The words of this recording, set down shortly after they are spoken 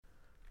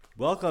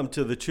Welcome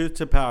to the Truth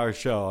to Power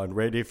show on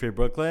Radio Free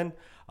Brooklyn.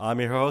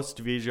 I'm your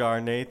host,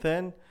 VJR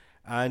Nathan,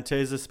 and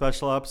today's a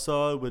special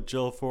episode with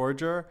Jill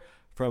Forger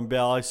from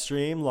Valley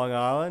Stream, Long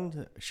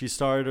Island. She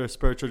started her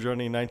spiritual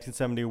journey in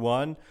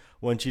 1971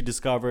 when she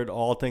discovered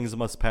All Things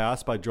Must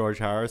Pass by George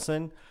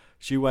Harrison.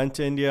 She went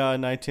to India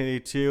in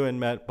 1982 and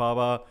met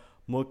Baba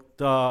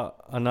Mukta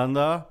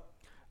Ananda,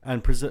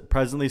 and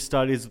presently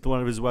studies with one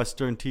of his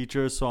Western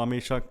teachers,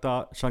 Swami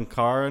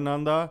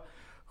Shankarananda,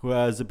 who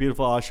has a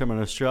beautiful ashram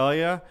in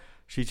Australia.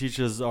 She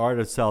teaches the art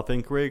of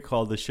self-inquiry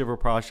called the Shiva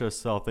Prasha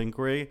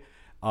Self-Inquiry,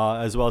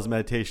 as well as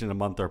meditation and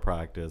mantra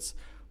practice.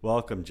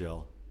 Welcome,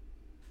 Jill.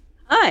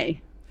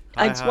 Hi.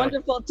 It's Hi.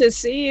 wonderful to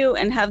see you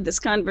and have this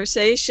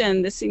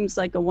conversation. This seems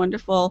like a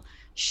wonderful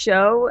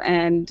show,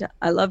 and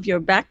I love your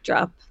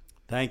backdrop.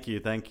 Thank you.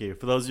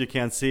 For those of you who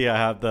can't see, I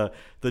have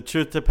the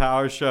Truth to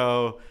Power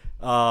show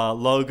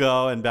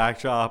logo and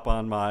backdrop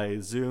on my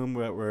Zoom.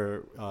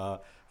 We're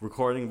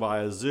recording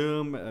via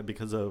Zoom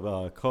because of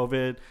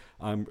COVID.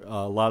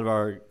 A lot of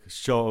our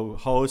show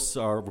hosts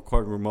are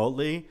recording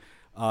remotely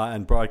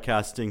and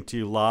broadcasting to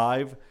you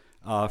live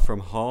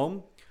from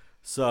home.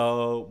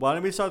 So why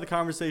don't we start the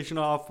conversation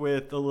off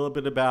with a little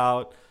bit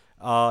about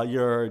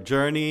your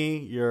journey,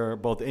 your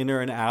both inner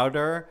and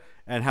outer,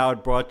 and how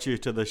it brought you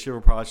to the Shiva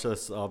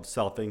process of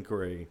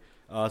self-inquiry.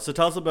 So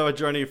tell us about a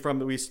journey from,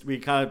 we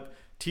kind of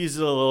teased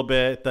it a little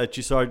bit that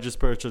you started your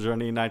spiritual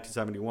journey in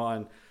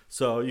 1971.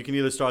 So you can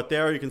either start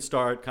there or you can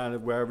start kind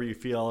of wherever you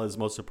feel is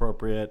most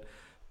appropriate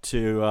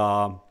to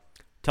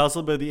tell us a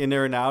little bit of the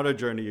inner and outer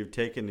journey you've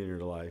taken in your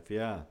life.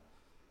 Yeah.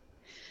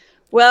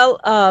 Well,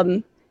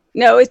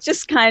 no, it's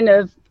just kind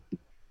of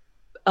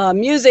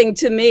amusing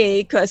to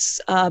me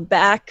because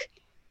back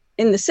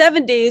in the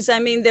 70s, I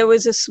mean, there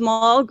was a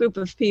small group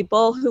of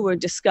people who were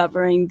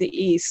discovering the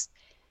East.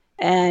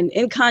 And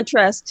in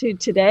contrast to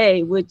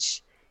today,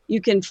 which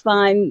you can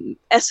find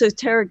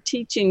esoteric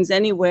teachings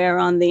anywhere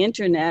on the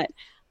internet,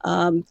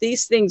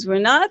 these things were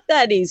not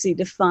that easy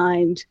to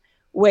find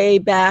way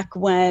back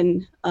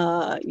when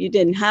you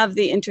didn't have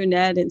the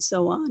internet and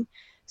so on.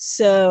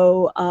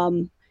 So,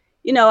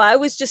 I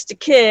was just a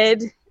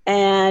kid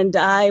and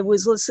I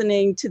was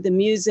listening to the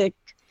music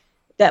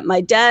that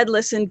my dad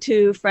listened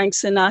to, Frank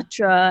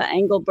Sinatra,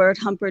 Engelbert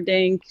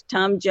Humperdinck,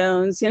 Tom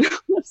Jones, in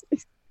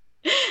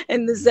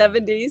the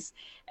 70s.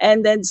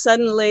 And then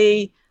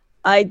suddenly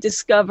I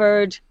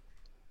discovered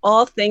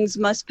All Things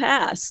Must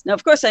Pass. Now,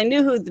 of course, I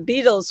knew who the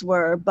Beatles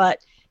were, but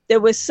there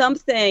was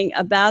something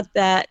about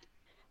that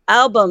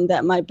album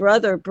that my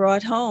brother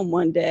brought home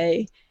one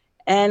day,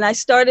 and I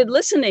started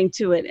listening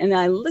to it, and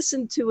I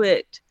listened to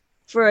it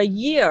for a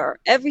year,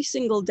 every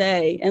single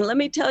day. And let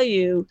me tell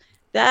you,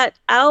 that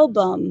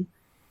album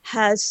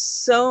has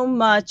so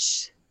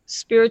much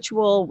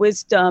spiritual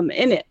wisdom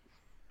in it.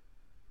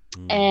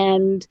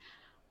 And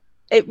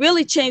it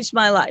really changed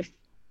my life.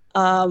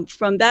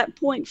 From that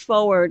point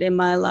forward in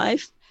my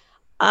life,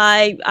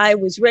 I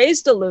was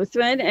raised a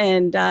Lutheran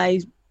and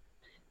I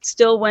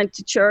still went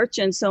to church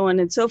and so on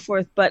and so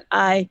forth, but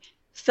I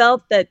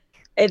felt that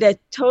it had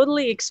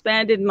totally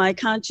expanded my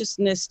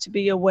consciousness to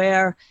be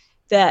aware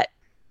that,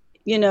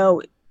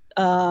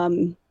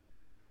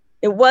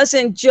 it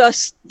wasn't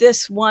just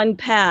this one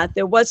path.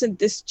 There wasn't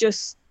this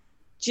just,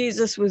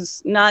 Jesus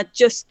was not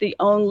just the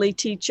only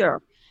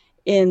teacher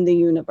in the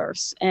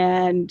universe.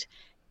 And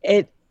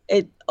it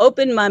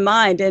opened my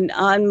mind. And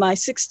on my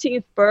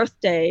 16th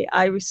birthday,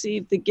 I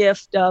received the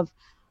gift of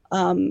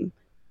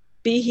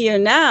Be Here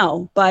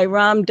Now by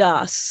Ram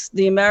Dass,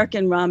 the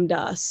American Ram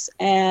Dass.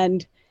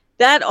 And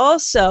that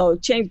also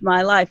changed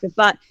my life.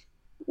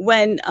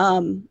 When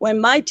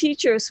my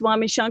teacher,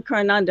 Swami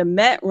Shankarananda,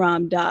 met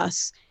Ram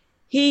Dass,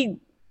 he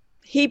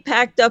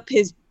packed up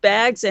his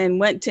bags and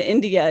went to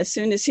India as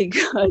soon as he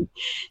could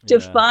to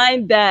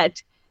find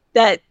that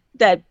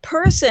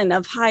person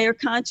of higher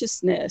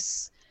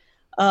consciousness.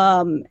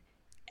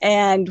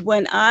 And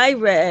when I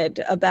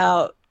read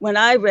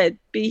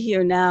Be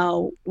Here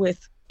Now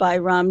by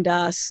Ram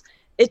Dass,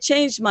 it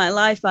changed my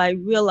life. I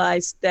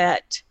realized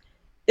that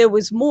there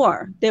was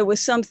more. There was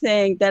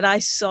something that I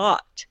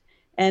sought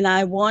and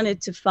I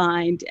wanted to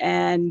find.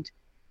 And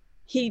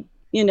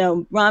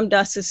Ram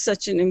Dass is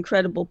such an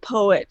incredible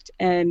poet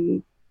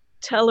and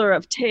teller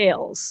of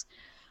tales.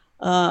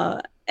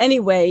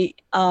 Anyway,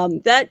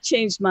 that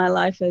changed my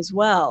life as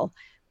well.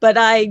 But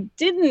I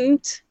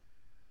didn't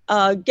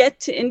get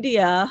to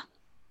India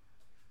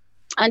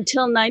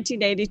until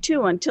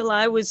 1982, until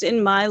I was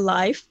in my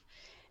life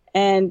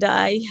and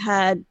I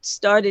had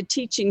started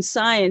teaching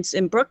science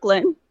in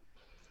Brooklyn,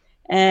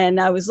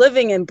 and I was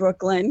living in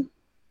Brooklyn.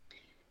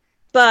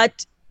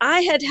 But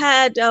I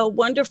had a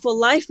wonderful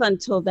life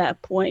until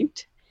that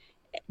point.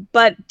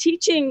 But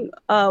teaching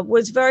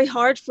was very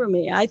hard for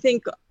me. I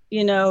think,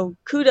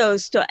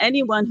 kudos to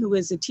anyone who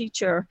is a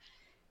teacher,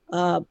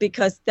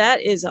 because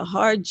that is a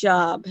hard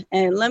job.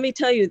 And let me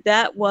tell you,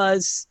 I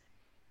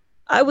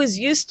was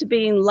used to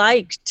being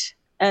liked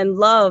and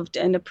loved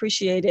and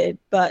appreciated.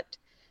 But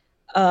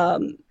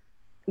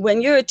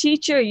when you're a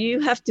teacher, you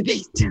have to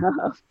be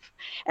tough.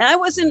 And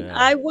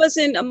I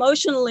wasn't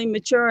emotionally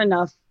mature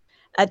enough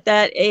at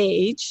that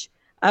age.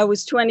 I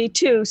was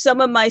 22. Some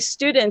of my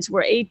students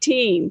were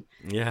 18.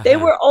 Yeah. They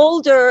were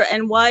older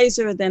and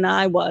wiser than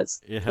I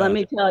was, let Yeah.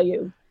 me tell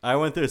you. I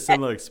went through a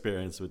similar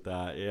experience with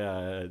that.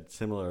 Yeah,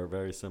 similar,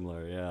 very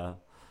similar. Yeah,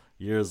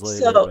 years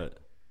later, So, but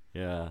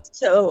yeah,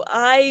 so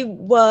I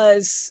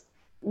was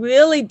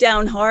really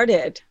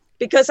downhearted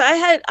because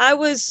I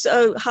was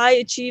a high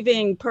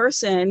achieving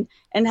person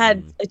and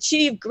had mm.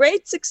 achieved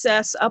great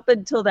success up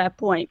until that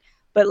point.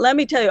 But let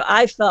me tell you,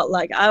 I felt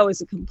like I was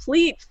a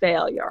complete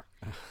failure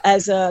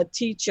as a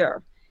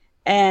teacher.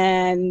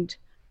 And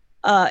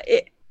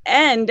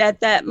and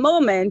at that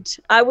moment,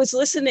 I was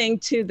listening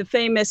to the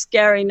famous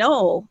Gary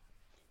Knoll,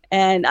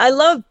 and I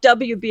love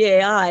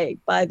WBAI,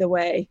 by the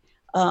way.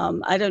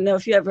 I don't know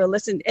if you ever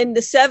listened. In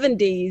the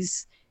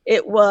 70s,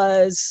 it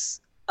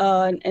was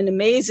an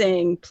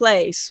amazing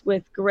place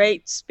with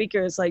great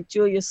speakers like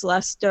Julius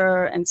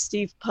Lester and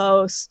Steve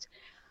Post,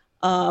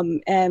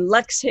 and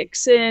Lex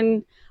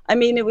Hickson. I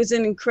mean, it was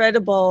an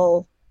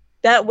incredible,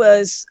 that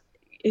was,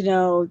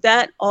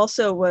 that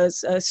also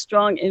was a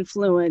strong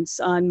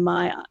influence on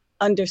my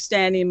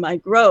understanding my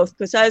growth,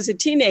 because I was a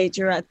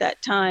teenager at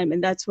that time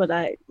and that's what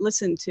I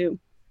listened to.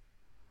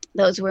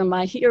 Those were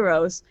my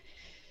heroes.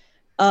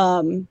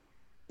 But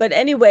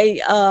anyway,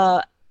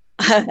 at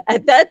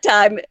that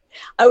time,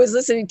 I was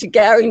listening to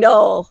Gary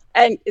Knoll,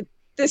 and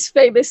this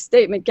famous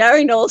statement.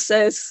 Gary Knoll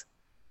says,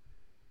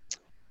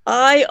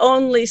 "I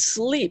only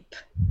sleep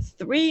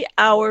 3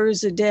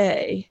 hours a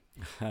day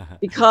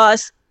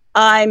because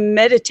I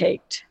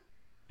meditate."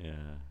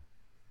 Yeah.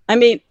 I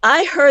mean,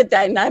 I heard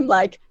that and I'm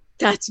like,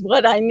 that's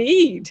what I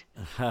need.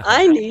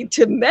 I need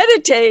to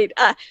meditate,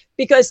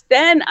 because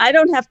then I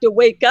don't have to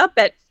wake up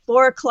at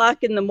 4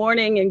 o'clock in the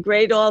morning and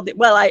grade all the,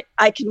 well,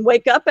 I can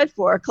wake up at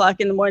 4 o'clock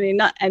in the morning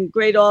and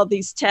grade all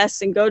these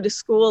tests and go to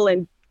school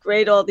and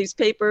grade all these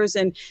papers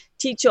and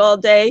teach all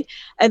day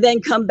and then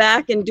come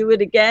back and do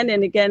it again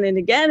and again and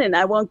again. And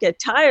I won't get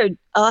tired.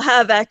 I'll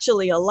have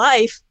actually a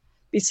life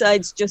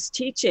besides just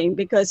teaching,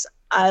 because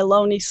I'll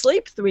only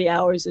sleep 3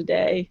 hours a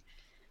day.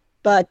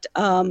 But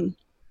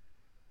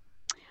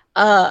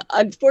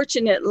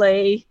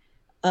unfortunately,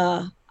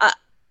 I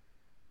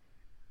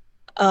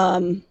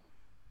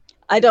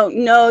don't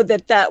know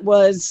that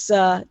was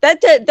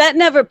that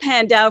never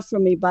panned out for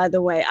me. By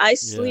the way, I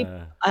sleep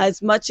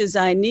as much as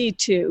I need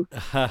to,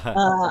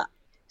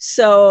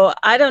 so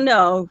I don't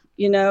know.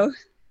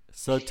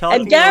 So tell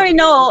and me. Gary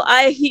Knoll,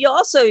 he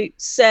also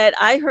said,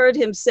 I heard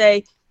him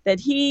say that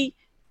he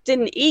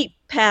didn't eat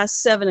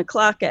past 7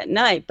 o'clock at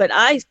night, but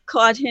I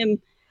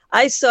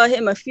saw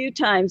him a few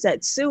times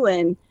at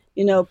Suin,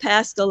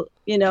 past,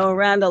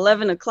 around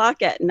 11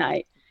 o'clock at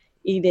night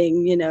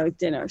eating,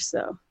 dinner.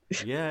 So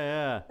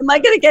Yeah. am I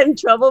going to get in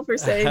trouble for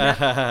saying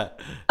that?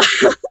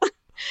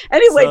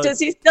 Anyway, does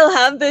he still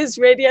have this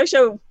radio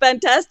show?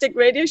 Fantastic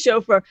radio show,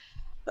 for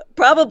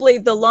probably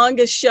the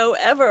longest show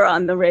ever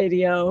on the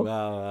radio.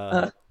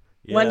 Wow.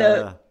 One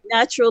of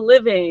Natural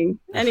Living.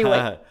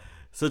 Anyway.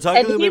 So talk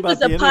a little bit about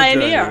the inner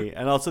pioneer. journey,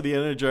 and also the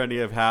inner journey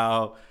of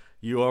how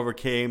you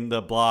overcame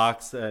the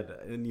blocks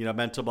and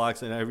mental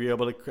blocks, and are you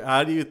able to?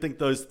 How do you think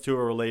those two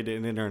are related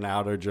in inner and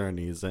outer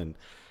journeys? And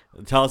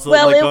tell us a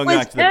little, going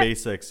back to the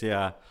basics.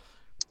 Yeah.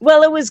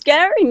 Well, it was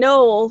Gary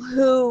Knoll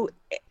who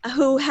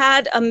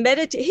had a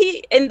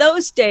in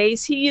those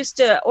days, he used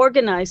to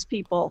organize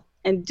people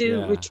and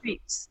do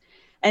retreats,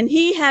 and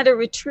he had a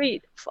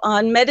retreat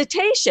on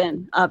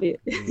meditation,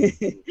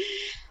 obviously,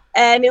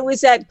 and it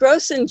was at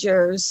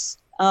Grossinger's,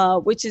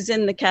 which is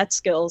in the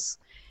Catskills.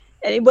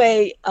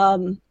 Anyway,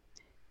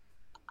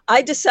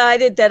 I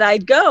decided that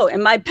I'd go,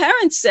 and my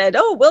parents said,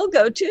 "Oh, we'll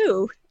go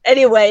too."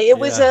 Anyway, it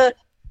was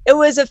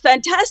a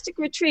fantastic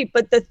retreat.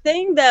 But the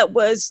thing that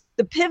was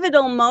the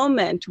pivotal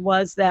moment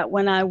was that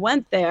when I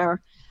went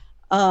there,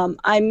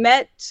 I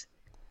met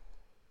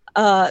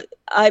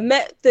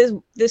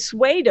this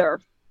waiter,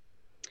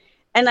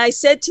 and I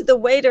said to the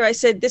waiter, I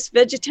said, "This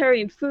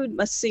vegetarian food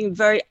must seem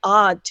very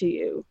odd to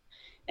you."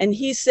 And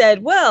he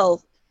said,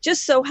 "Well,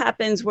 just so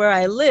happens where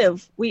I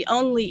live, we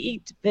only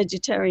eat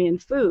vegetarian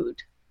food."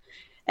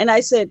 And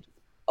I said,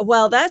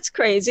 "Well, that's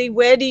crazy.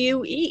 Where do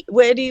you eat?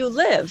 Where do you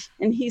live?"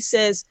 And he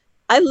says,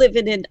 "I live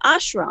in an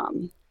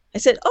ashram." I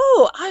said,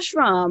 "Oh,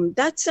 ashram,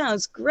 that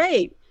sounds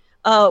great.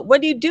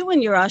 What do you do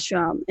in your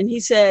ashram?" And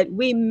he said,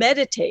 "We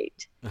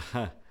meditate."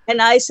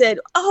 And I said,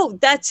 "Oh,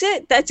 that's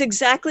it. That's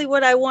exactly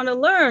what I want to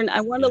learn.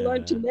 I want to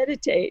learn to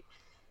meditate."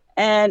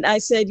 And I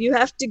said, "You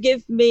have to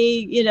give me,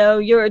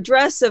 your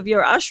address of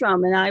your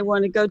ashram, and I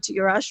want to go to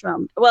your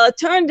ashram." Well, it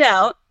turned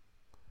out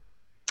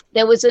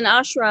there was an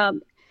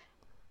ashram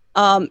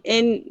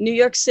in New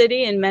York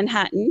City, in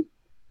Manhattan.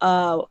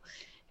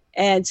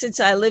 And since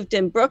I lived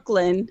in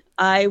Brooklyn,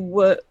 I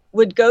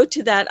would go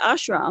to that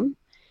ashram.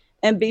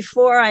 And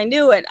before I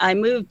knew it, I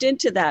moved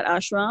into that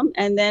ashram,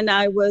 and then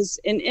I was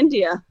in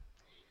India.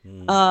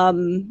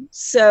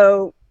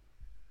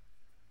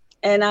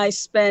 And I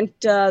spent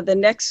the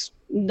next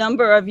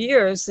number of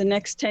years, the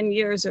next 10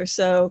 years or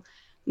so,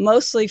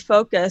 mostly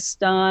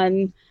focused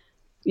on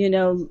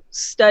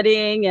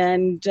studying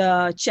and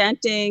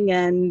chanting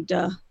and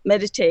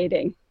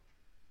meditating.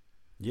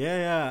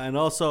 Yeah, and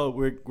also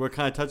we're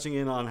kind of touching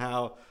in on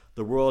how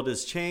the world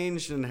has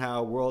changed and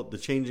how the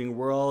changing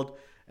world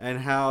and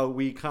how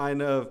we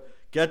kind of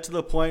get to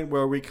the point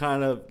where we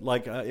kind of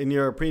like in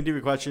your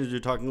pre-interview questions you're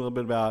talking a little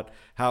bit about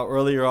how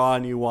earlier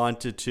on you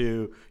had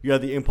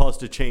the impulse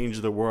to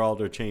change the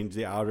world or change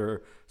the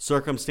outer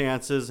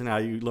circumstances and how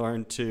you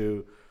learned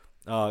to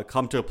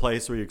come to a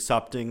place where you're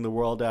accepting the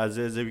world as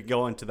is. If you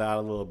go into that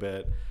a little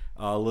bit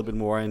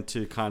more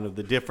into kind of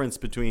the difference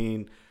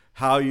between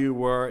how you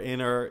were in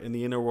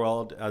the inner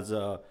world as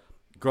a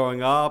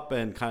growing up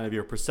and kind of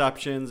your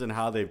perceptions and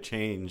how they've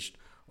changed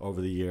over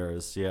the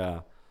years. Yeah.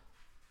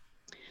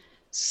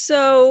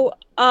 So,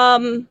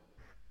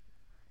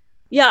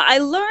 yeah, I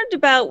learned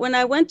about when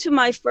I went to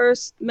my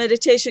first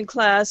meditation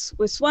class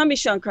with Swami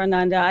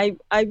Shankarananda.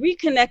 I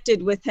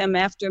reconnected with him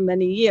after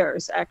many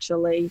years,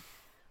 actually.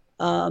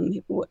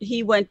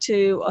 He went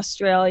to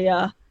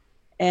Australia,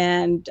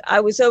 and I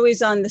was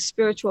always on the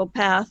spiritual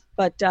path,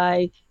 but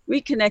I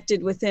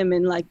reconnected with him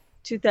in like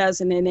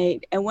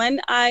 2008.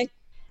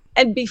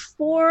 And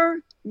before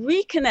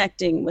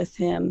reconnecting with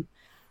him,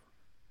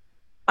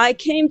 I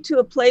came to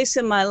a place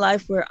in my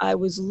life where I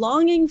was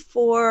longing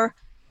for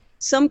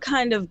some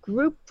kind of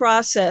group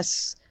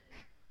process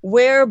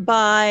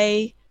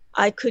whereby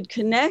I could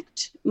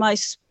connect my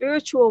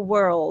spiritual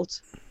world,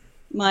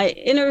 my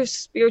inner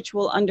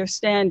spiritual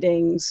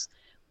understandings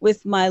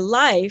with my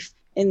life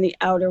in the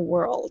outer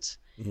world.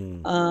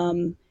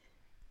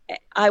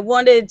 I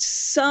wanted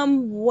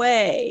some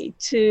way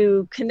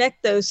to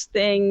connect those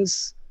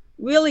things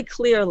really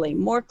clearly,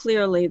 more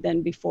clearly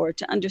than before,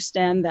 to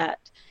understand that.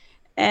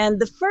 And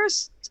the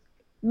first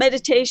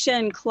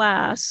meditation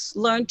class,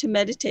 Learn to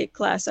Meditate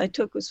class I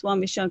took with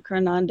Swami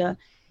Shankarananda,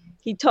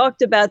 he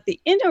talked about the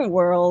inner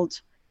world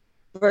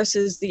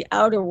versus the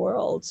outer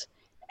world.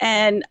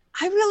 And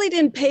I really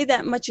didn't pay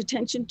that much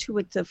attention to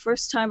it the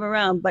first time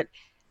around, but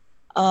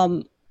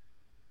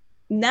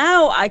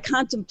now I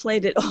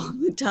contemplate it all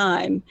the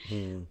time.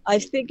 I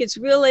think it's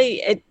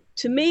really,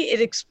 to me, it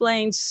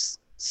explains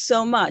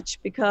so much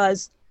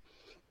because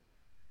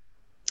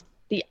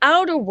the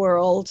outer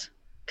world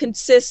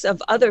consists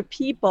of other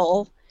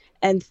people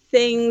and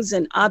things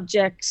and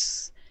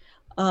objects.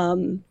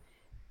 And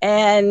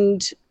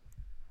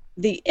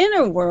the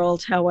inner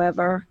world,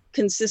 however,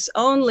 consists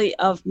only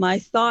of my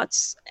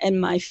thoughts and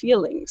my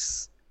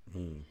feelings.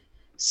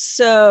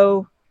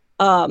 So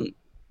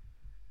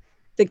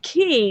the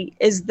key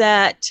is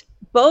that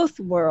both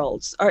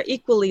worlds are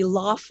equally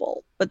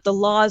lawful, but the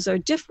laws are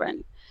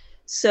different.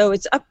 So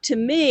it's up to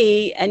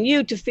me and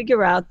you to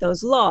figure out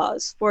those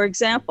laws. For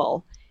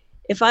example,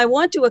 if I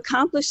want to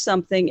accomplish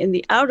something in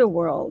the outer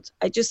world,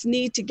 I just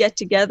need to get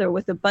together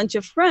with a bunch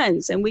of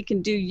friends and we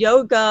can do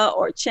yoga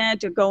or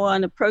chant or go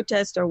on a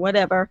protest or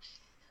whatever.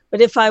 But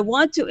if I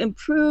want to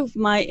improve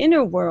my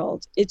inner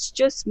world, it's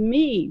just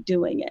me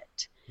doing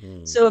it.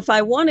 So if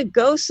I want to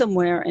go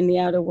somewhere in the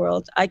outer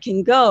world, I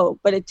can go,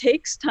 but it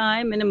takes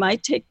time and it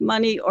might take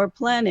money or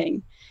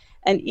planning.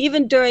 And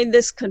even during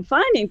this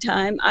confining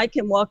time, I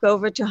can walk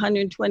over to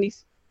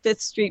 125th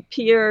Street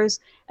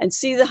Piers and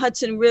see the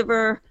Hudson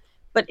River.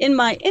 But in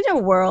my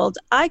inner world,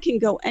 I can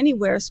go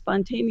anywhere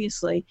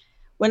spontaneously.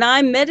 When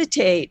I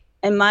meditate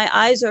and my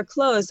eyes are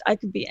closed, I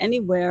could be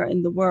anywhere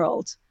in the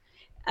world.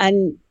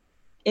 And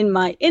in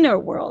my inner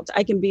world,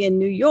 I can be in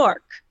New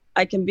York.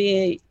 I can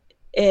be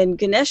in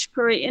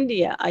Ganeshpuri,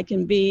 India. I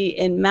can be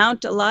in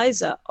Mount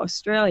Eliza,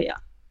 Australia.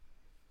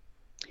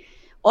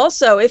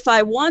 Also, if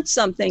I want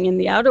something in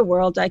the outer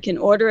world, I can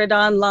order it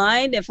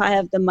online if I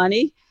have the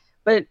money,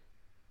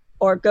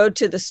 or go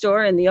to the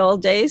store in the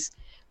old days.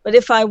 But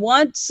if I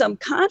want some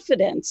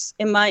confidence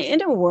in my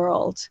inner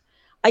world,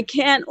 I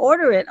can't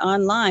order it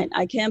online.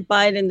 I can't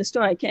buy it in the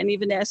store. I can't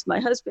even ask my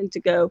husband to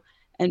go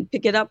and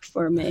pick it up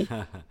for me.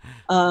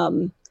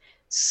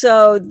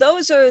 So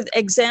those are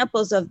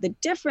examples of the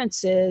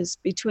differences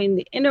between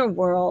the inner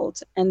world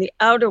and the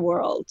outer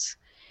world.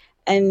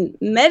 And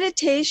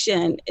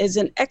meditation is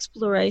an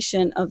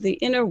exploration of the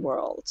inner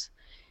world.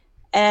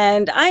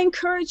 And I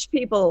encourage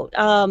people,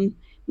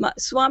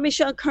 Swami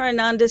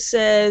Shankarananda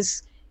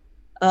says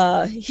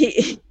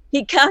he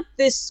got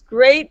this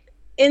great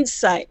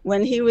insight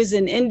when he was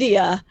in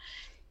India.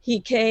 He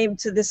came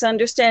to this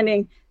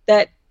understanding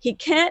that he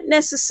can't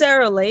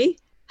necessarily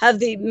have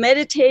the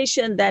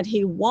meditation that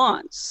he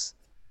wants.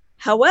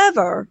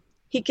 However,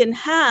 he can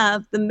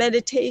have the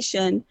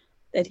meditation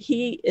that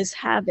he is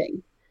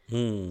having.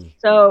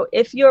 So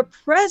if you're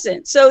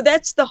present, so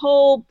that's the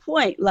whole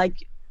point.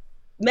 Like,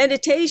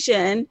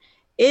 meditation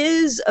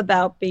is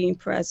about being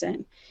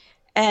present.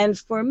 And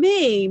for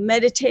me,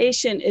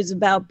 meditation is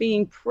about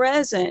being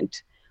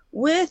present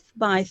with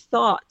my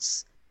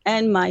thoughts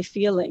and my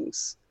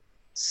feelings.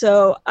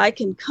 So I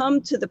can come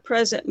to the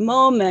present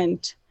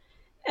moment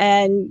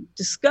and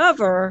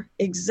discover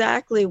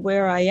exactly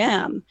where I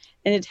am.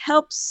 And it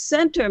helps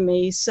center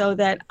me so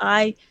that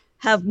I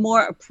have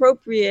more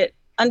appropriate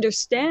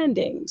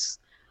understandings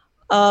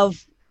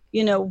of,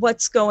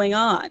 what's going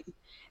on.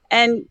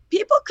 And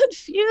people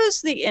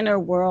confuse the inner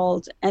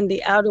world and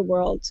the outer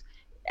world.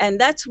 And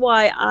that's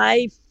why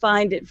I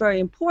find it very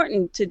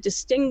important to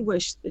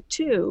distinguish the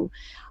two.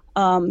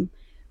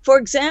 For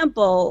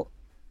example,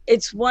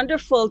 it's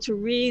wonderful to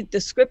read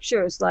the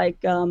scriptures, like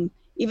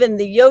even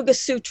the Yoga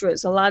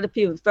Sutras. A lot of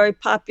people, very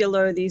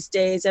popular these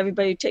days.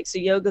 Everybody who takes a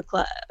yoga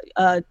class,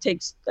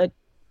 takes a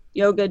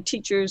yoga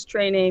teacher's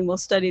training, will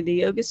study the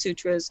Yoga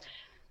Sutras.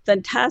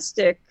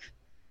 Fantastic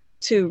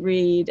to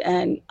read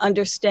and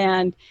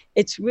understand.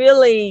 It's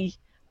really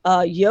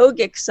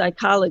yogic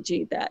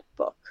psychology, that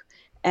book,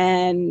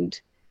 and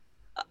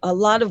a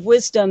lot of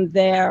wisdom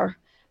there.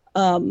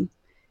 But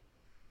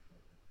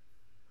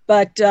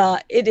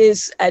it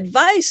is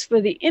advice for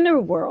the inner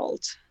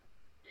world.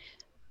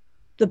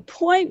 The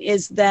point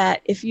is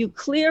that if you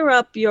clear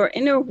up your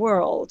inner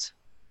world,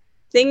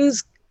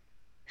 things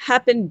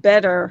happen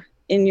better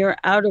in your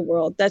outer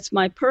world. That's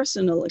my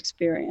personal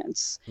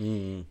experience.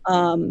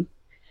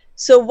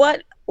 So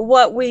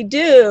what we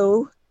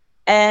do,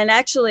 and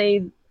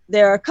actually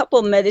there are a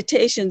couple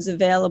meditations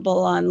available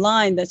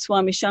online that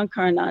Swami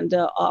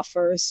Shankarananda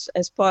offers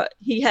as part.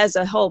 He has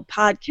a whole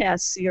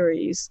podcast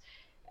series,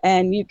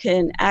 and you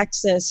can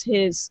access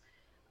his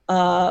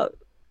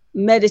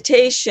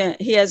meditation.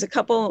 He has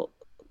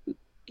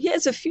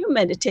a few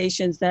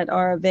meditations that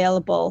are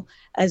available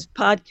as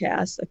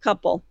podcasts, a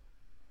couple.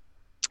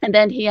 And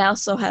then he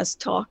also has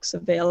talks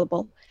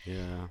available.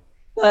 Yeah.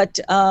 But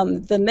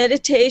the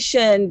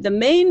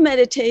main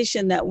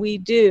meditation that we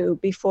do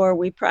before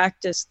we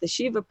practice the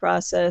Shiva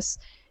process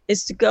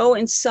is to go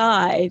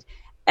inside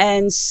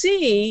and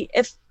see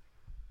if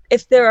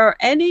there are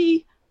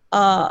any,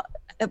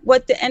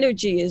 what the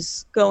energy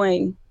is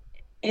going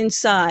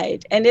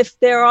inside. And if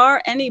there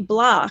are any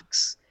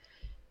blocks,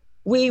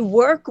 we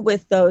work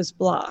with those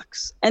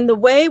blocks. And the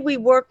way we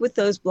work with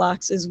those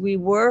blocks is we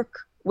work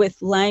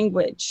with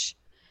language.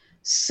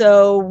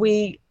 So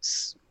we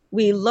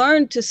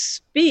learn to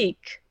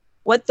speak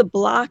what the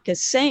block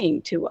is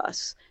saying to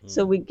us.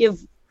 So we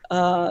give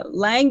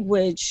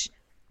language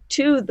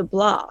to the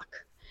block.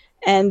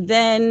 And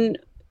then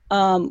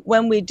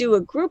when we do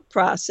a group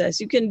process,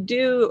 you can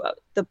do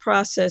the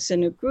process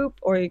in a group,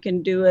 or you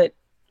can do it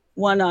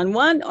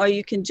one-on-one, or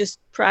you can just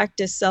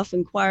practice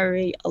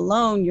self-inquiry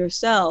alone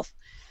yourself.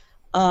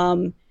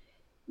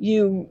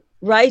 You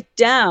write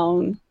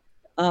down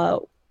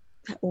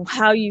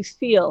how you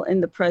feel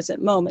in the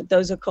present moment.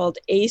 Those are called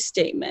A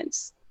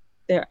statements.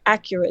 They're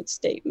accurate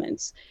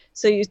statements.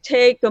 So you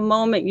take a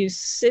moment, you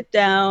sit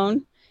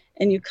down,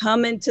 and you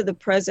come into the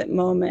present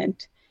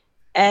moment,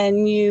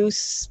 and you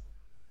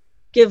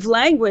give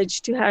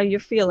language to how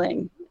you're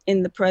feeling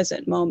in the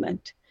present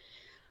moment.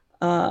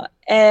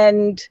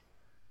 And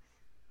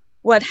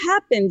what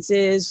happens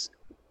is,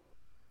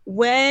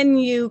 when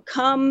you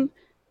come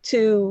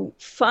to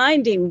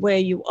finding where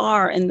you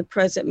are in the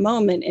present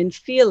moment and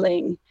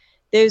feeling,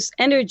 there's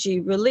energy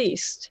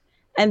released.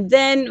 And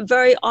then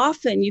very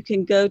often you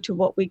can go to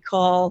what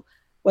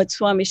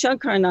Swami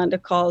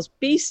Shankarananda calls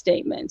B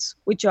statements,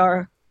 which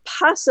are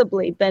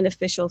possibly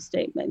beneficial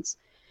statements.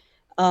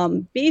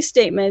 B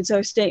statements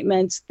are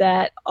statements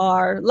that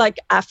are like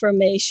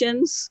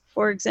affirmations,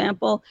 for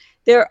example.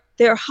 They're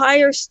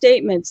higher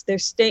statements. They're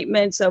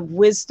statements of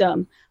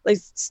wisdom, like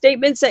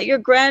statements that your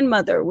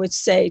grandmother would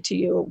say to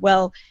you.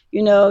 Well,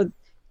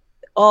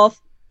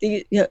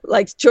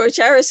 like George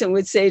Harrison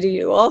would say to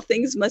you, all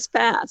things must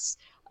pass.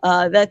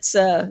 That's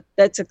a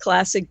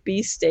classic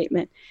B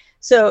statement.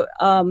 So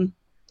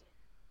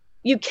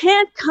you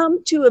can't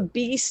come to a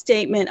B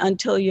statement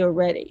until you're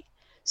ready.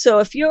 So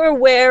if you're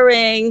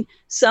wearing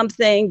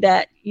something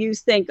that you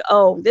think,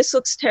 oh, this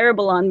looks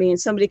terrible on me, and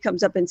somebody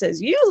comes up and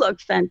says, you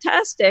look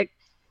fantastic,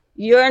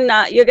 you're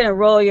going to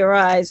roll your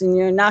eyes and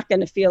you're not going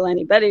to feel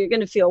any better. You're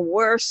going to feel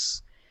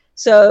worse.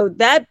 So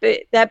that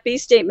B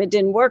statement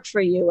didn't work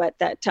for you at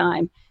that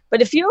time.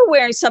 But if you're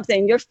wearing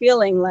something, you're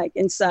feeling like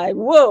inside,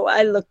 whoa,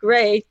 I look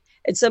great,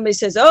 and somebody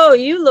says, oh,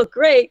 you look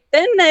great,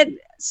 then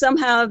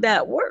somehow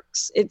that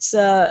works. It's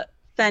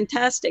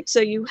fantastic. So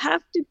you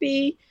have to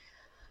be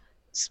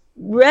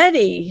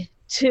ready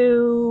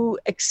to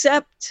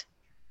accept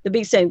the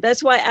big statement.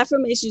 That's why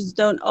affirmations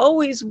don't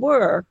always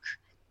work.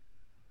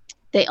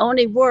 They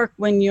only work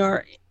when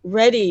you're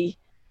ready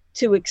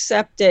to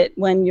accept it,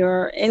 when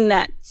you're in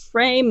that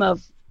frame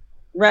of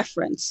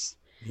reference.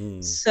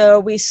 So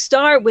we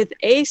start with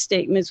A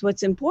statements.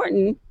 What's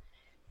important,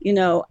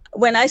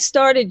 when I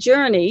start a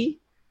journey,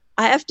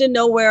 I have to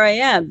know where I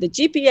am. The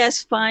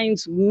GPS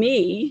finds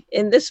me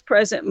in this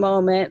present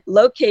moment,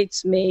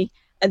 locates me,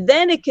 and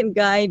then it can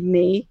guide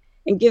me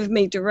and give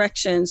me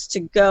directions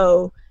to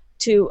go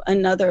to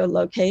another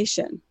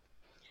location.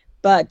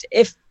 But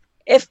if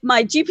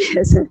my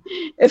GPS,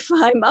 if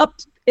I'm up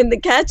in the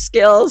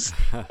Catskills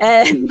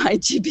and my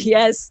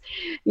GPS,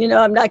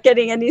 I'm not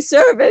getting any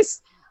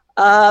service,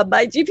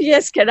 my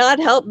GPS cannot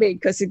help me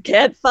because it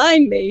can't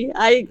find me.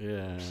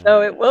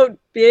 So it won't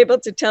be able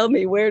to tell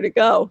me where to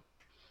go.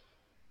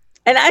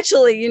 And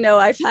actually,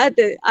 I've had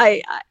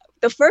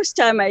the first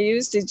time I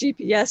used a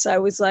GPS, I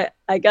was like,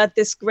 I got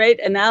this great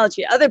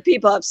analogy. Other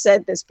people have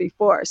said this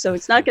before, so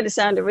it's not going to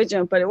sound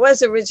original, but it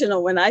was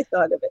original when I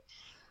thought of it.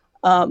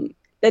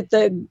 That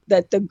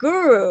the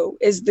guru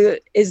is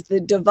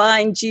the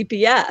divine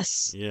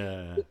GPS.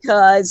 Yeah.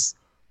 Because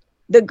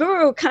the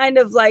guru kind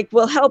of like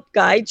will help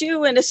guide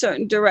you in a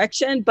certain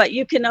direction, but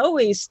you can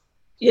always,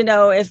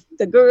 if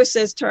the guru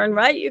says turn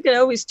right, you can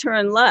always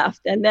turn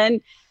left, and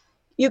then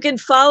you can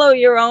follow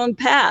your own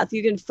path.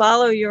 You can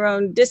follow your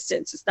own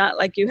distance. It's not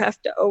like you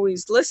have to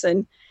always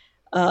listen,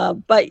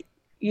 but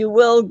you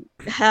will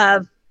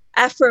have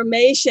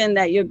affirmation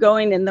that you're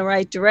going in the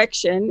right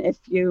direction if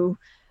you,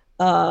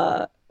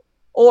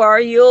 or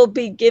you'll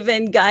be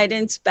given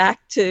guidance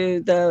back to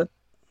the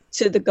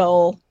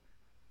goal.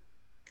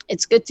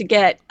 It's good to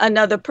get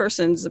another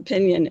person's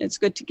opinion. It's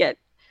good to get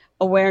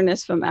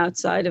awareness from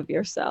outside of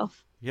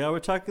yourself. Yeah, we're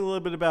talking a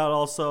little bit about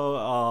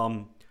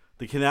also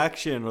the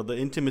connection or the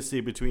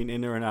intimacy between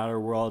inner and outer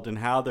world and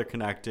how they're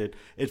connected.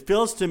 It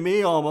feels to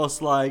me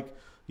almost like,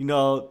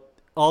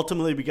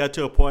 ultimately we get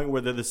to a point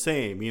where they're the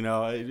same.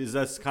 Is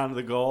that kind of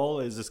the goal?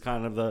 Is this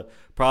kind of the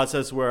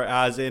process where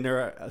as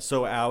inner,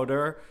 so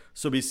outer,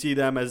 so we see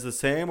them as the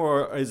same?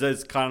 Or is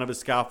this kind of a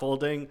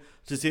scaffolding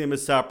to see them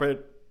as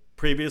separate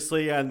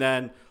previously and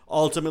then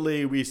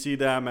ultimately we see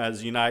them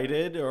as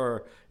united?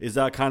 Or is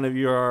that kind of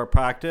your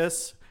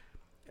practice?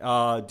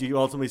 Do you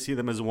ultimately see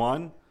them as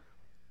one?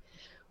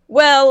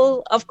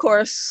 Well, of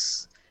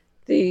course,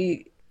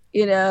 the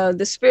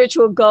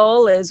spiritual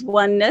goal is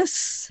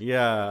oneness.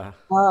 Yeah.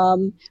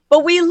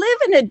 But we live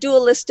in a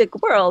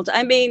dualistic world.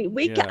 I mean,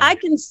 I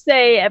can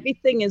say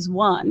everything is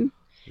one.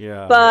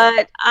 Yeah.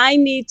 But I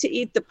need to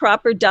eat the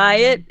proper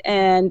diet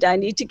and I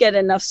need to get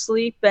enough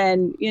sleep,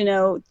 and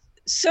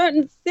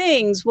certain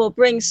things will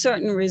bring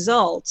certain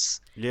results.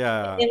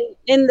 Yeah.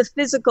 In the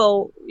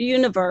physical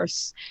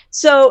universe.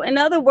 So in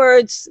other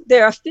words,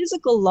 there are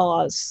physical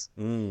laws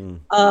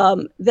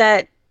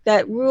that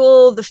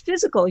rule the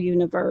physical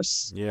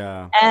universe.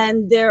 Yeah.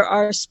 And there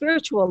are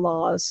spiritual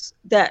laws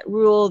that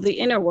rule the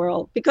inner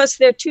world, because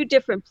they're two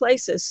different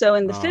places. So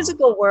in the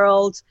physical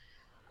world,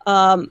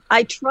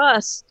 I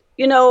trust,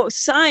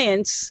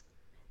 science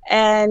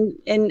and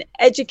in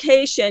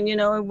education,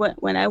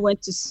 when I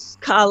went to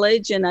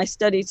college and I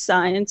studied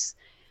science,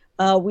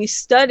 we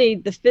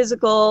studied the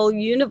physical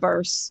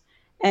universe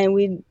and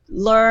we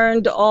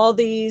learned all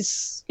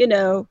these,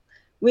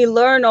 we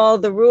learn all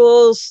the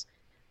rules.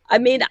 I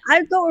mean,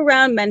 I go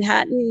around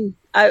Manhattan.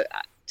 I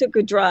took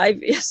a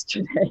drive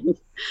yesterday.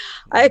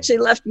 I actually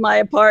left my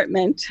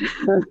apartment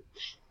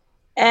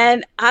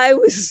and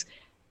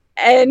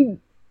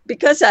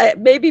because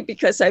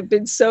I've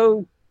been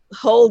so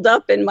holed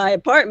up in my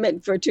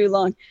apartment for too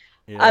long,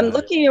 yeah. I'm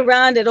looking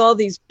around at all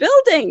these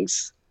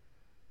buildings.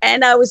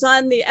 And I was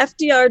on the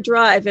FDR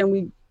Drive,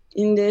 and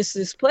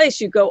this place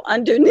you go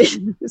underneath.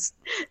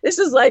 This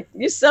is like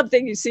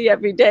something you see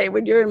every day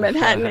when you're in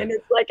Manhattan, and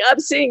it's like I'm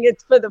seeing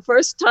it for the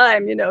first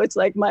time. It's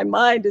like my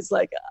mind is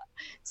like,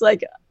 it's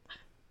like,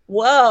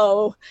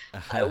 whoa!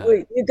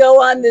 You go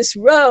on this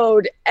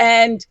road,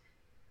 and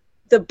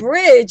the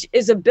bridge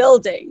is a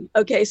building.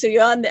 Okay, so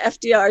you're on the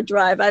FDR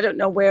Drive. I don't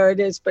know where it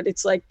is, but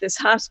it's like this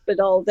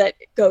hospital that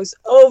goes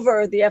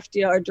over the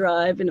FDR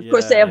Drive. And of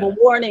course, they have a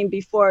warning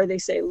before. They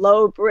say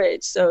low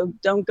bridge, so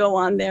don't go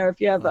on there if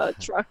you have a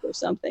truck or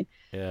something.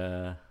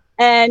 Yeah.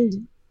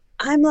 And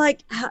I'm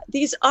like,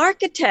 these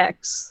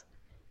architects,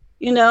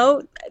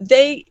 how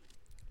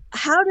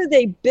do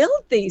they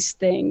build these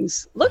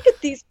things? Look at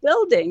these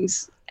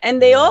buildings, and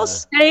they all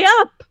stay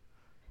up.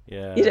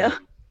 Yeah.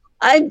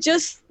 I'm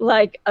just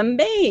like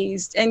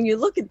amazed. And you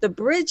look at the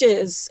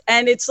bridges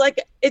and it's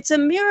like, it's a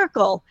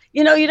miracle.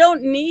 You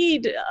don't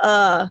need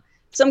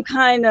some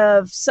kind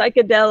of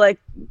psychedelic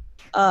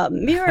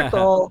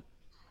miracle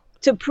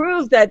to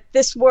prove that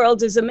this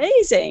world is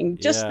amazing.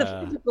 Just the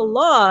physical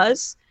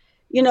laws,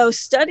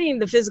 studying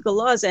the physical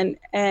laws. And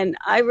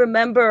I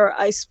remember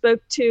I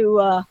spoke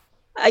to,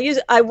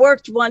 I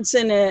worked once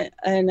in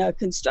a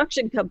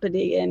construction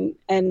company,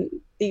 and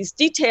these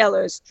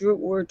detailers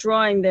were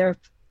drawing their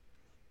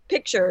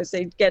pictures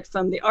they'd get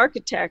from the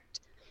architect,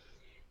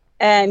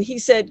 and he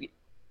said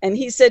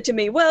to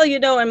me, well,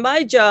 in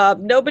my job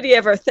nobody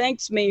ever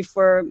thanks me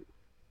for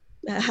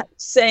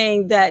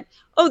saying that,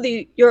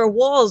 your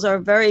walls are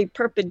very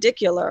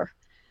perpendicular.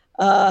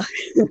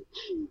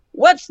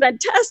 What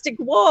fantastic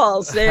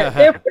walls,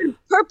 they're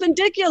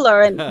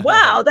perpendicular, and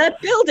wow, that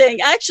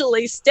building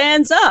actually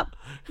stands up.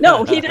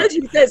 No, he does.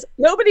 He says,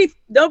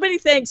 nobody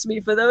thanks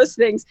me for those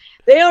things.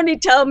 They only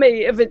tell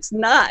me if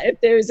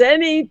there's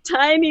any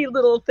tiny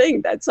little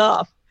thing that's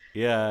off.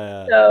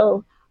 Yeah.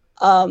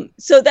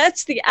 So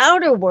that's the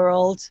outer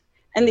world.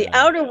 And the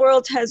outer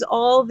world has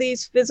all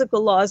these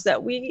physical laws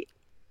that we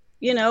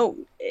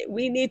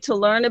need to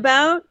learn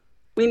about.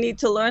 We need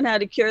to learn how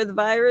to cure the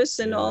virus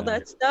and all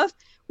that stuff.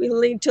 We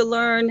need to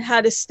learn how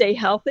to stay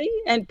healthy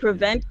and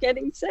prevent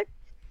getting sick.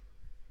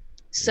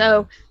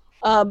 So,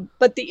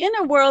 but the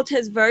inner world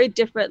has very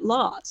different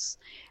laws.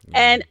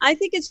 And I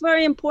think it's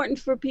very important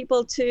for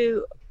people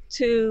to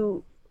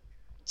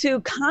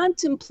to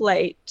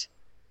contemplate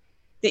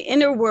the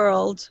inner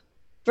world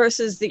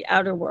versus the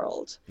outer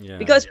world. Yeah.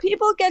 Because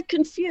people get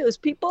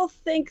confused. People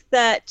think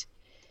that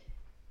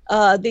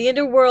the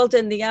inner world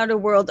and the outer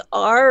world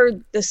are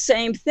the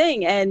same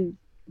thing, and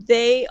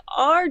they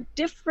are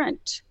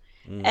different.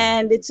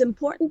 And it's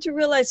important to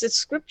realize that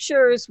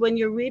scriptures, when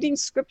you're reading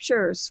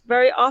scriptures,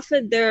 very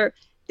often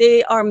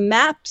they are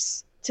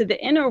maps to the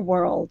inner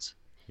world.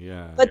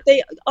 Yeah. But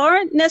they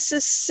aren't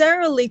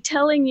necessarily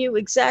telling you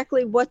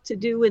exactly what to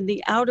do in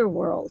the outer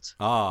world.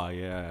 Oh,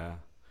 yeah.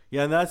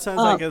 Yeah, in that sense,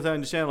 like, as I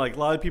understand, like, a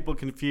lot of people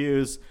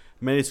confuse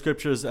many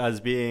scriptures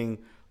as being,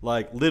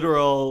 like,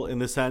 literal in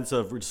the sense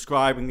of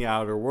describing the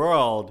outer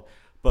world,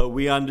 but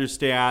we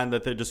understand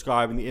that they're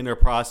describing the inner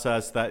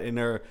process, that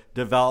inner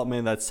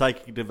development, that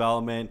psychic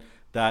development,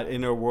 that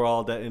inner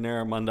world, that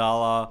inner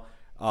mandala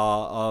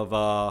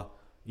of,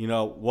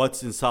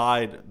 what's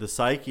inside the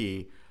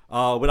psyche.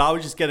 What I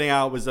was just getting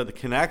out was that the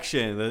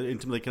connection, the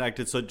intimately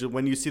connected. So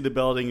when you see the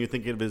building, you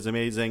think of it as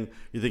amazing.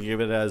 You think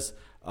of it as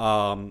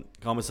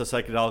almost a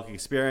psychedelic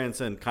experience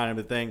and kind of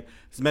a thing.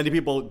 So many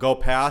people go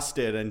past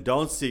it and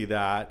don't see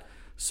that.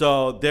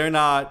 So they're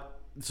not.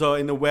 So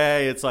in a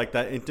way, it's like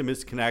that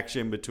intimate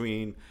connection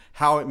between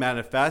how it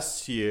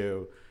manifests to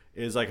you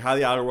is like how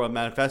the outer world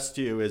manifests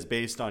to you is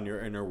based on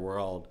your inner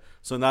world.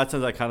 So in that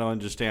sense, I kind of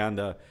understand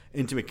the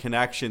intimate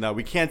connection that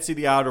we can't see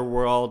the outer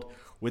world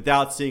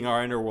without seeing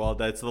our inner world.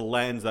 That's the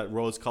lens, that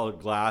rose-colored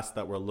glass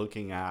that we're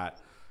looking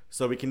at.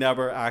 So we can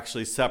never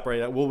actually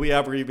separate it. Will we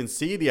ever even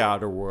see the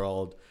outer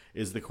world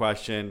is the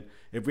question.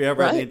 If we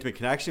ever have an intimate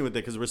connection with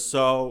it, because we're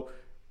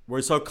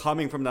so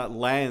coming from that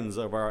lens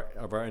of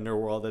our inner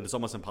world that it's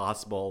almost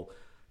impossible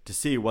to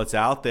see what's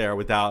out there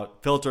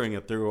without filtering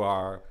it through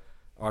our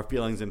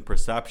feelings and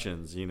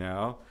perceptions,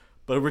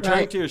 But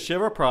returning to your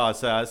Shiva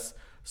process,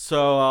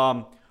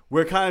 so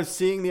we're kind of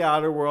seeing the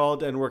outer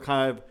world, and we're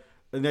kind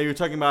of, now you're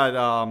talking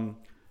about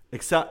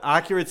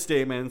accurate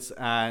statements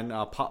and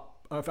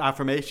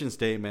affirmation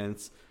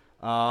statements.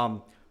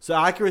 So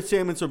accurate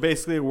statements are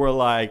basically we're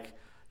like,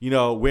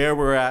 where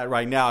we're at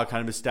right now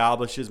kind of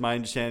establishes, my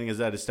understanding is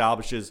that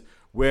establishes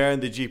where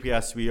in the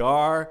GPS we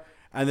are.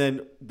 And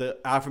then the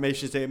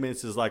affirmation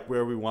statements is like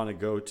where we want to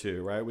go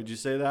to, right? Would you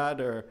say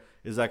that, or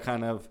is that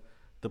kind of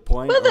the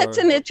point? Well, that's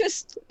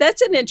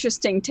an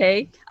interesting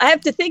take. I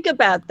have to think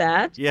about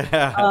that.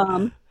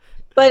 Yeah.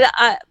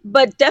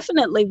 But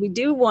definitely we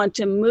do want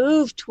to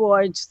move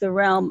towards the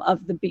realm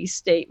of the B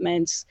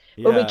statements,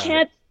 but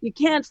you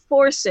can't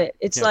force it.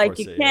 It's like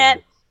you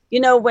can't,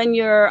 when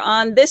you're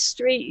on this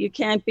street, you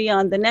can't be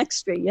on the next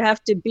street. You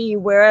have to be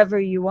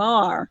wherever you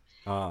are.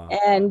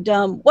 And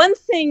one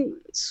thing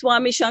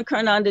Swami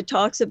Shankarananda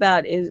talks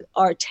about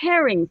are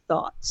tearing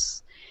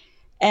thoughts.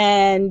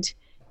 And,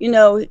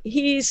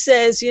 he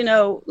says,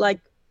 the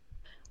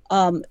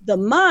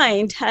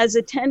mind has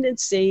a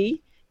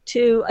tendency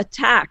to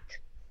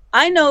attack.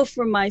 I know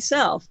for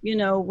myself,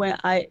 when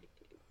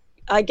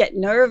I get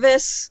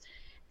nervous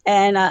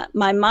and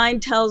my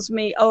mind tells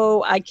me,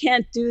 oh, I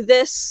can't do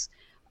this.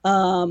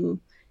 And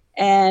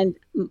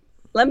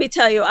let me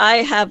tell you, I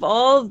have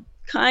all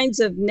kinds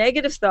of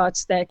negative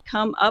thoughts that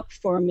come up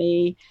for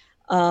me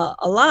a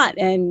lot,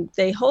 and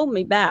they hold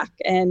me back.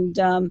 And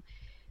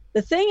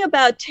the thing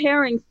about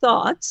tearing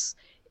thoughts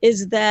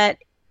is that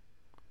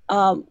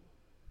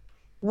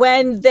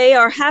when they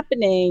are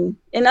happening,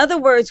 in other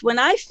words, when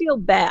I feel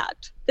bad,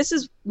 this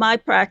is my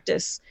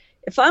practice.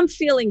 If I'm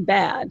feeling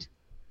bad,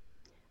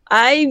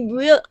 I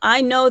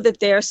know that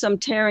there are some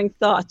tearing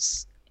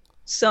thoughts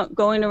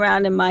going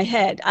around in my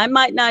head. I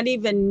might not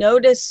even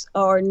notice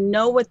or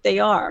know what they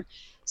are.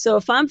 So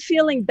if I'm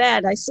feeling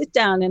bad, I sit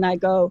down and I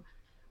go,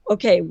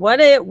 okay,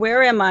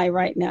 where am I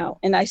right now?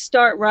 And I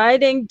start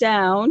writing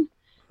down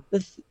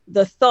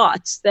the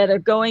thoughts that are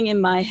going in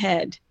my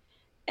head.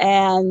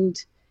 And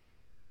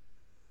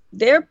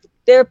they're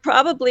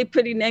probably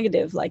pretty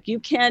negative, like you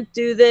can't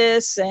do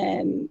this,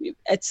 and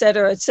et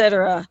cetera, et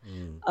cetera.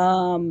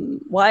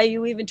 Why are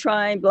you even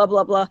trying? Blah,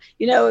 blah, blah.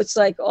 It's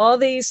like all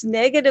these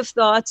negative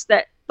thoughts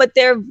but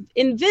they're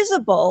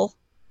invisible,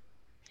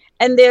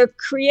 and they're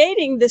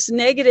creating this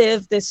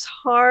negative, this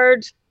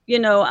hard,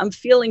 I'm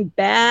feeling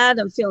bad,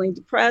 I'm feeling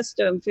depressed,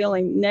 I'm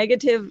feeling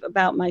negative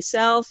about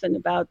myself and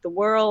about the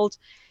world.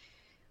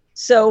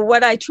 So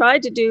what I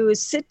tried to do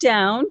is sit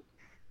down,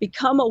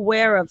 become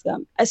aware of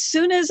them. As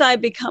soon as I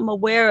become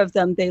aware of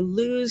them, they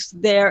lose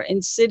their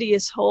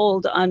insidious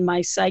hold on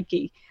my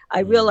psyche. I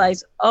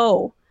realize,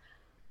 oh,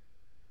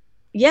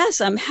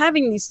 yes, I'm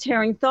having these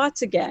tearing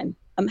thoughts again.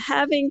 I'm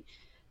having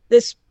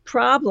this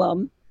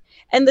problem.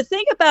 And the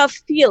thing about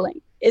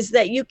feeling is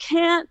that you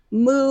can't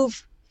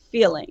move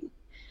feeling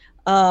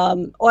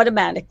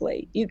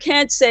automatically. You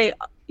can't say,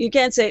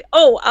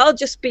 oh, I'll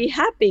just be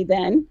happy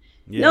then.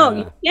 Yeah. No,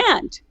 you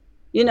can't.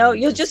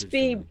 You'll just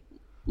be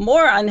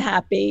more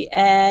unhappy.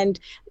 And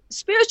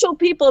spiritual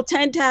people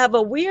tend to have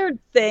a weird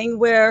thing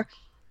where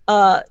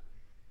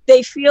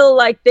they feel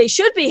like they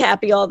should be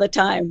happy all the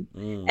time.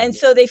 And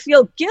so they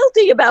feel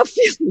guilty about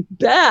feeling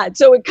bad.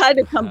 So it kind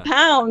of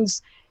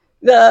compounds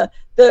the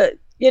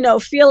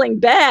feeling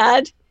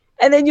bad.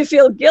 And then you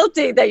feel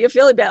guilty that you're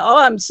feeling bad. Oh,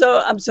 I'm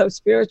so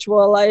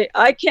spiritual.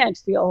 I can't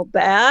feel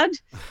bad,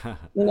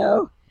 you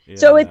know.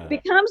 So it Yeah.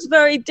 becomes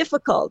very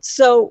difficult.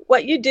 So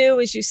what you do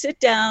is you sit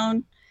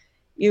down,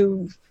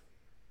 you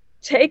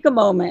take a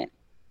moment,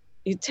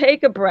 you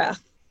take a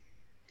breath.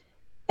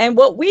 And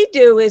what we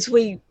do is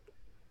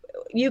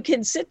you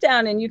can sit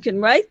down and you can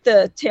write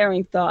the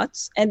tearing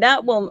thoughts, and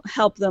that will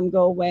help them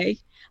go away.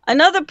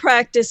 Another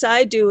practice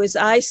I do is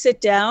I sit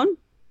down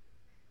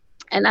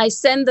and I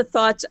send the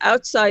thoughts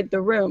outside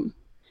the room.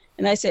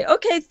 And I say,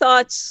 okay,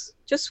 thoughts,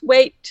 just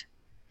wait.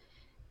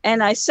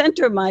 And I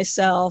center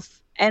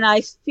myself and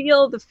I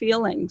feel the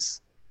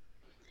feelings.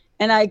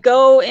 And I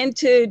go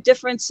into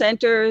different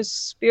centers,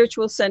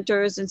 spiritual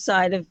centers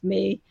inside of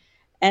me,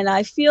 and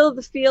I feel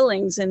the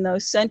feelings in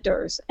those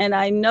centers. And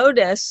I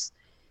notice,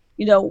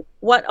 you know,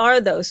 what are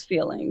those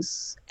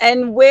feelings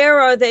and where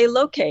are they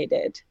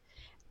located?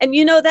 And,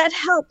 you know, that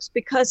helps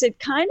because it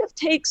kind of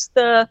takes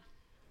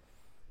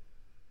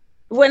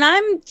when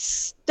I'm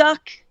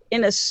stuck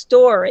in a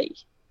story,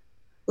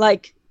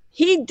 like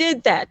he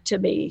did that to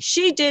me,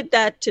 she did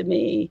that to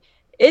me,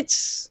 it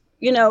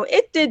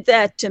did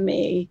that to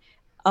me,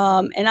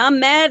 and I'm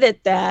mad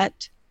at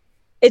that.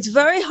 It's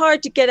very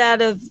hard to get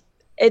out of.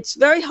 It's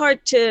very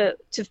hard to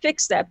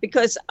fix that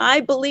because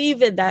I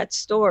believe in that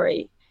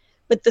story,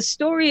 but the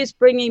story is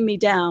bringing me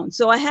down.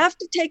 So I have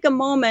to take a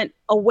moment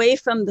away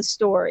from the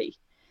story.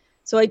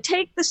 So I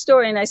take the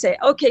story and I say,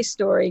 okay,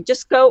 story,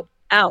 just go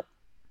out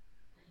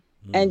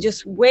and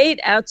just wait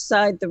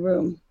outside the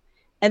room.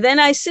 And then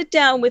I sit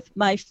down with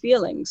my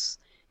feelings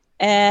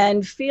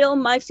and feel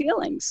my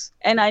feelings.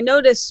 And I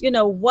notice,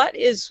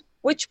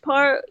 which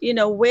part,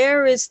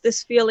 where is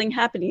this feeling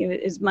happening?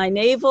 Is my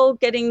navel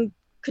getting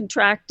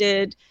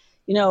contracted?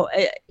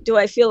 Do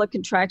I feel a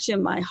contraction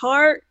in my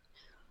heart?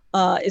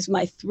 Is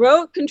my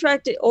throat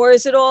contracted? Or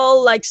is it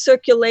all like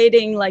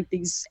circulating like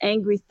these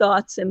angry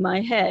thoughts in my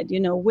head?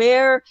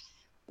 Where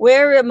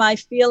am I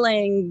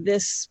feeling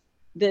this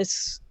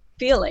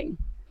feeling?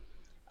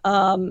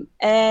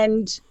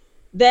 And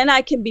then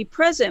I can be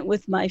present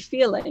with my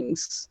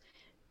feelings.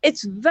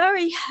 It's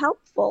very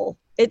helpful.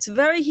 It's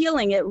very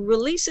healing. It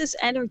releases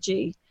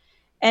energy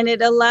and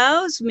it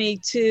allows me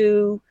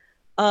to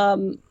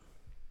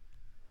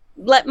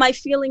let my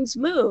feelings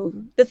move.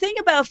 The thing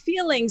about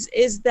feelings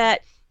is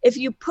that if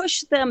you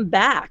push them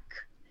back,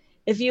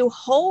 if you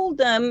hold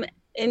them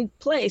in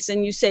place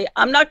and you say,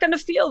 I'm not going to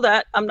feel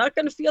that, I'm not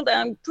going to feel that,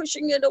 I'm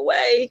pushing it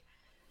away,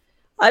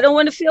 I don't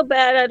want to feel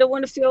bad, I don't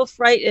want to feel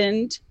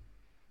frightened,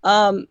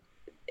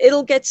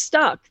 it'll get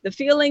stuck. The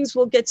feelings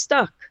will get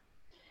stuck.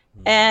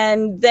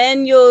 And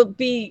then you'll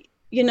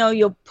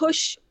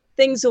push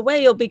things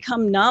away, you'll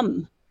become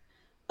numb.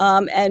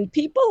 And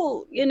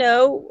people,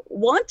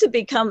 want to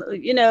become,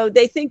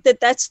 they think that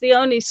that's the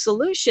only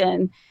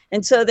solution.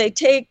 And so they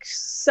take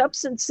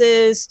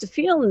substances to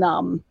feel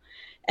numb.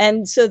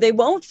 And so they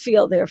won't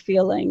feel their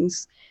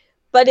feelings.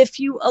 But if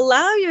you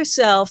allow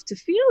yourself to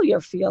feel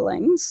your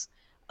feelings,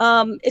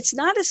 it's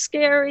not as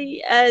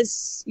scary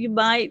as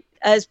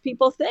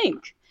people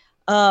think,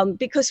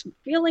 because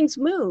feelings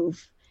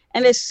move.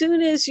 And as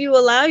soon as you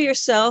allow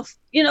yourself,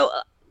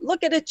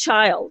 look at a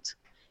child,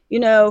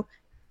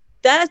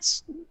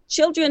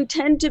 children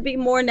tend to be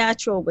more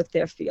natural with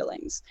their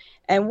feelings.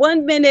 And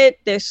one minute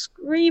they're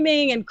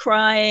screaming and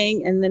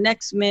crying, and the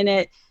next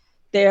minute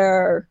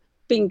they're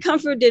being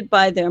comforted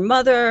by their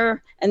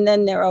mother, and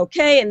then they're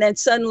okay, and then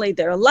suddenly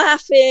they're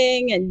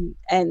laughing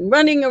and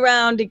running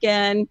around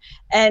again.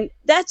 And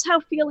that's how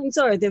feelings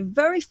are. They're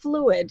very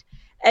fluid.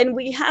 And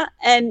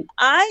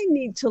I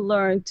need to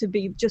learn to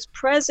be just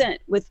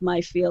present with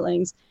my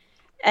feelings.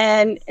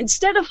 And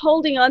instead of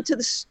holding on to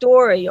the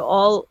story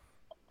all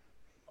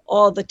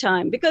the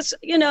time, because,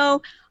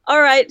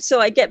 all right,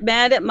 so I get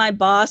mad at my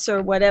boss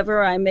or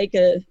whatever, I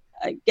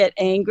get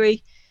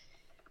angry.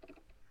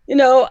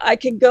 I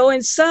can go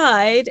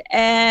inside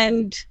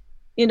and,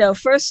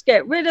 first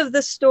get rid of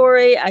the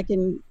story. I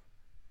can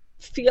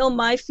feel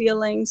my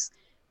feelings.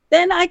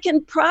 Then I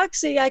can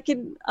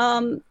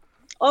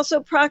also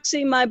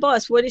proxy my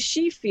boss. What is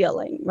she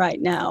feeling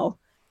right now?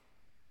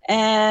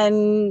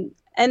 And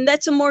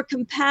that's a more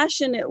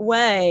compassionate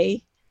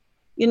way,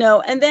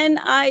 and then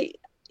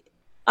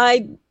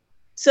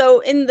so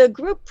in the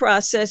group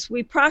process,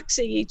 we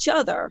proxy each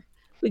other.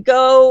 We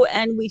go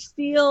and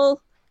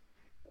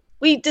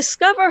we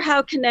discover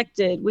how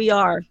connected we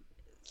are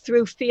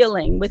through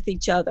feeling with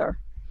each other.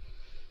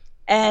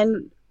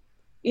 And,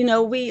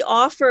 we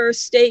offer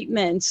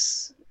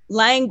statements,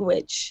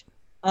 language,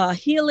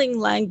 healing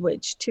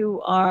language to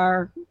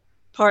our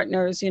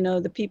partners,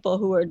 the people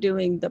who are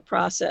doing the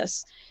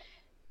process,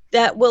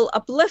 that will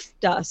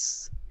uplift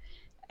us.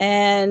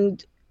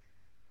 And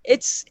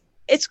it's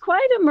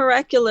quite a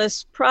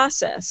miraculous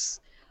process.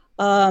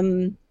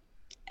 And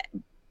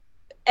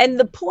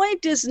the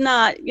point is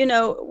not,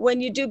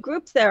 when you do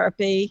group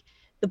therapy,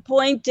 the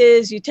point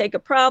is you take a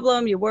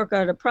problem, you work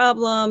out a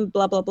problem,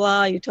 blah, blah,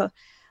 blah. You talk.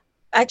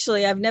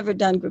 Actually, I've never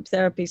done group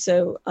therapy,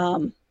 so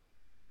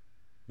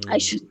I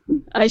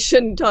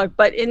shouldn't talk.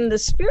 But in the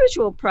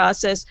spiritual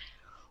process,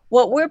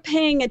 what we're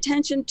paying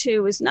attention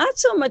to is not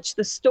so much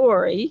the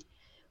story.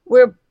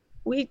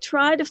 We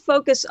try to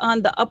focus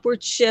on the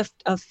upward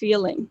shift of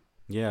feeling.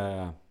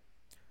 Yeah.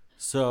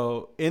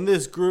 So in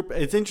this group,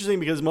 it's interesting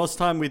because most of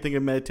the time we think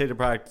of meditative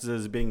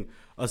practices as being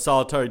a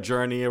solitary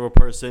journey of a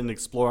person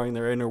exploring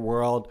their inner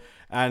world.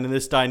 And in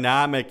this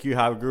dynamic, you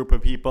have a group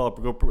of people, a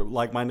group of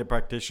like-minded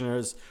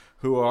practitioners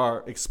who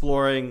are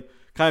exploring,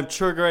 kind of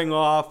triggering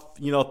off,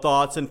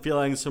 thoughts and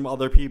feelings from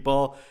other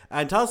people.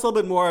 And tell us a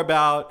little bit more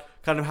about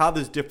kind of how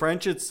this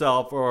differentiates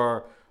itself,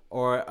 or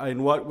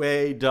in what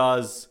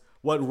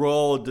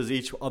role does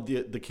each of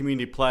the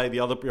community play,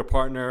 your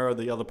partner or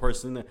the other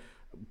person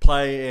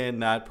play in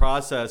that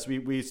process.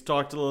 We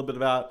talked a little bit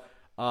about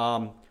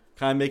kind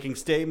of making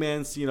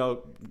statements,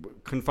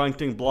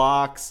 confronting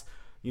blocks,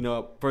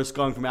 first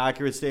going from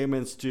accurate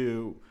statements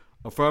to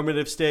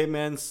affirmative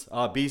statements,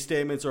 B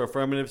statements or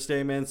affirmative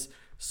statements.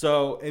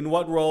 So in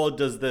what role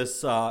does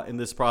this in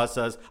this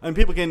process? I mean,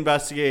 people can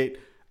investigate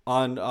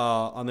on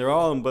their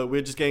own, but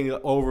we're just getting an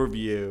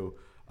overview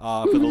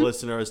for the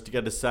listeners to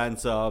get a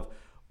sense of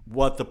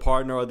what the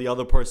partner or the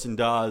other person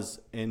does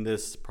in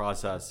this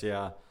process.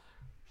 Yeah.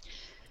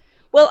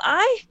 Well,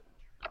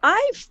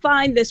 I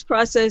find this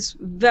process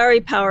very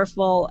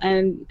powerful,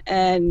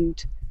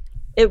 and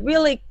it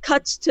really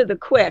cuts to the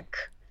quick.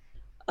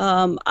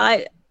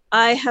 I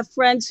have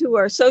friends who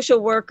are social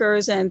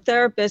workers and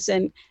therapists,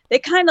 and they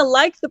kind of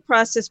like the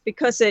process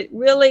because it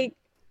really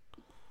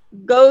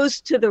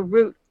goes to the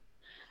root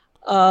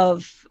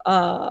of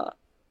what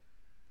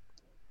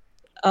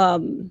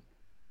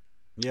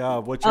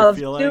you're of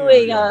feeling,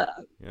 doing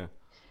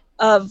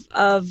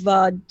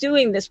or,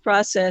 doing this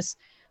process.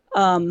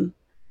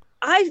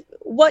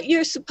 What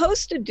you're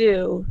supposed to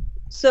do.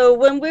 So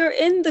when we're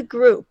in the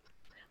group,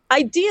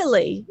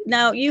 ideally,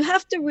 now you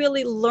have to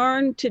really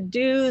learn to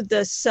do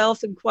the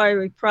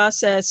self-inquiry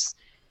process,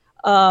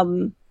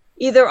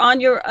 either on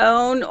your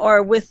own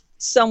or with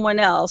someone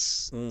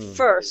else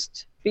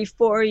first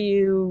before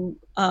you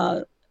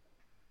are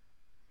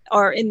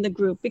in the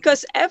group,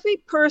 because every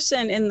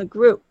person in the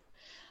group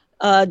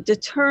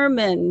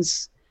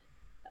determines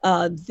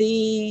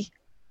the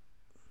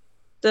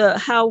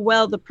how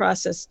well the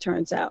process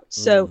turns out.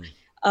 So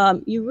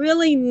you're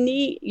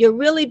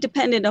really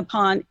dependent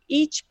upon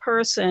each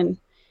person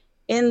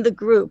in the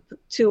group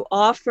to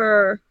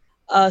offer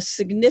a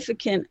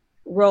significant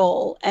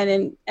role.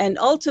 And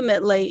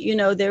ultimately,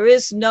 there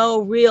is no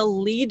real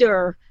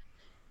leader.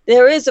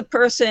 There is a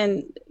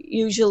person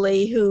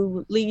usually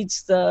who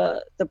leads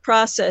the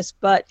process,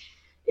 but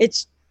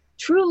it's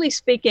truly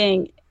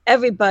speaking,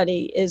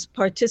 everybody is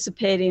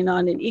participating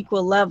on an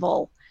equal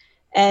level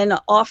and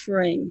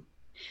offering.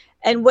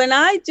 And when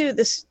I do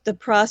the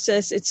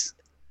process,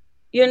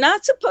 you're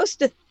not supposed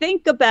to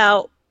think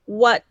about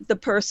what the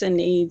person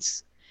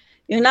needs.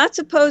 You're not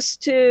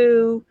supposed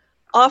to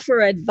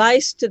offer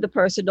advice to the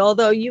person,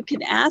 although you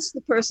can ask the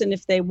person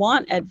if they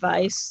want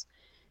advice.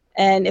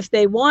 And if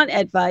they want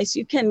advice,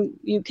 you can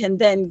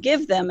then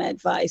give them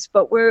advice.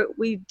 But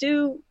we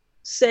do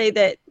say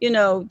that,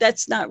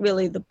 that's not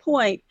really the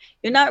point.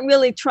 You're not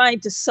really trying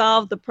to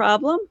solve the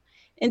problem.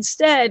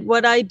 Instead,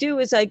 what I do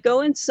is I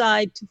go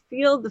inside to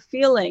feel the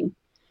feeling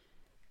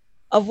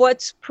of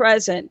what's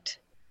present.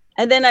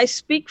 And then I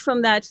speak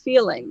from that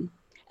feeling.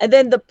 And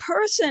then the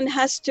person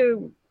has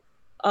to,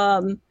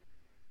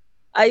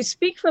 I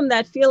speak from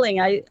that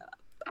feeling,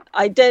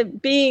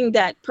 being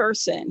that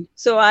person.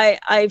 So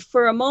I,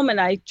 for a moment,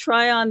 I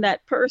try on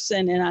that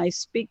person and I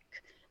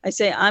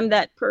say, I'm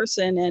that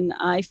person and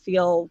I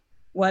feel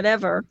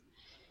whatever.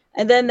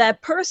 And then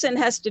that person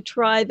has to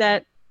try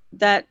that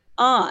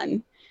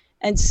on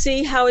and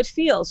see how it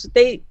feels.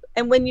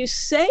 And when you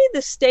say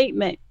the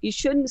statement, you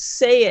shouldn't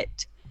say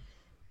it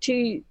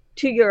to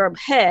your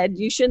head.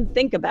 You shouldn't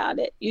think about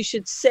it. You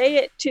should say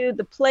it to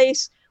the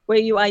place where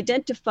you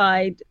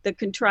identified the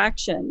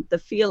contraction, the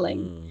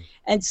feeling,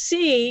 and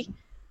see,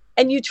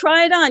 and you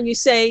try it on. You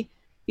say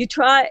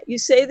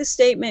the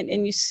statement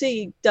and you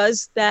see,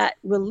 does that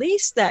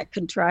release that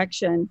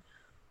contraction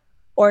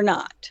or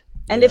not?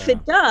 And if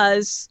it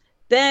does,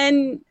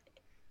 then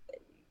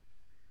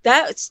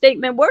that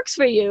statement works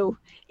for you.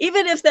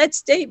 Even if that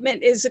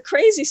statement is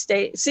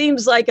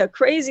seems like a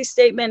crazy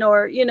statement,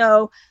 or,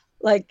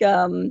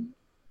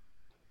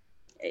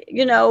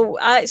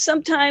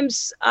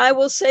 sometimes I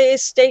will say a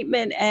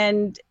statement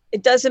and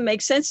it doesn't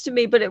make sense to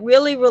me, but it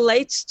really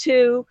relates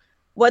to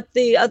what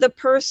the other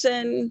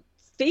person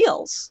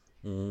feels.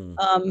 It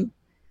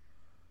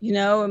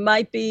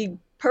might be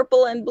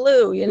purple and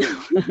blue,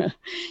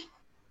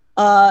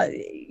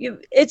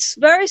 it's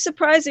very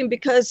surprising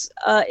because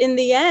in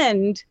the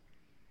end,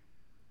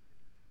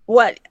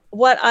 what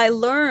I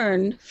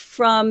learn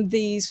from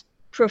these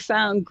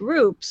profound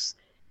groups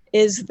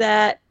is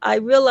that I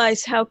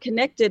realize how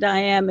connected I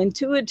am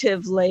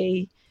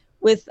intuitively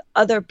with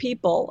other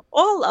people,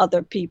 all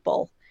other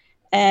people.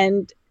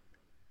 And,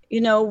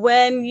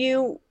 when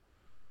you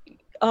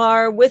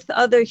are with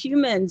other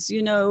humans,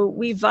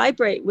 we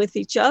vibrate with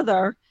each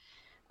other,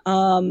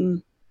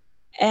 and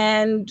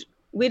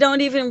we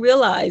don't even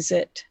realize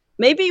it.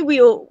 maybe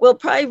we'll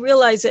probably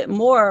realize it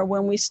more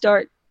when we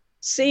start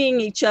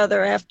seeing each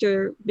other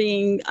after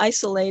being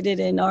isolated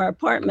in our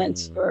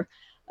apartments for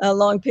a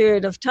long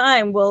period of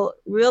time. We'll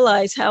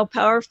realize how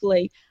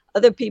powerfully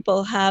other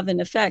people have an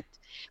effect.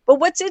 But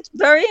what's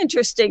very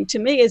interesting to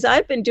me is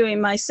I've been doing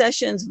my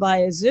sessions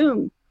via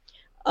Zoom,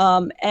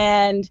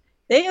 and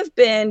they have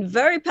been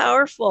very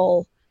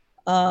powerful,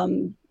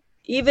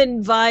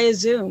 even via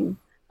Zoom.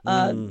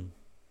 And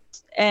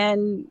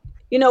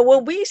you know,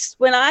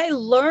 when I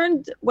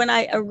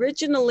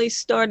originally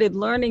started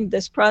learning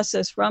this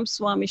process from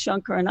Swami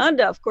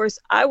Shankarananda, of course,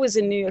 I was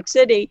in New York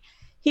City.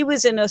 He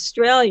was in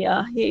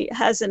Australia. He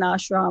has an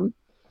ashram.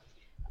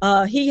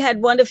 He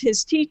had one of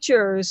his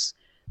teachers.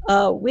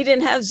 We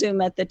didn't have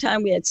Zoom at the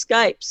time. We had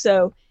Skype.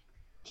 So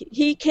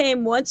he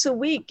came once a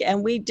week,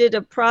 and we did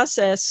a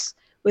process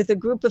with a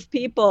group of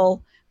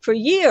people for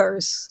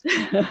years.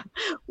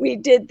 We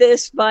did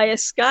this via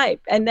Skype.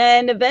 And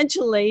then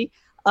eventually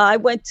I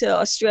went to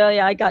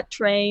Australia. I got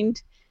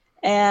trained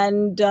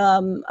and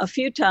a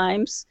few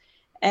times.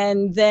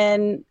 And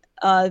then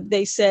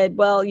they said,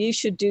 well, you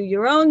should do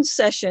your own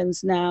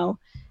sessions now.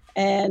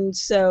 And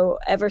so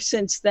ever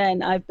since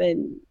then, I've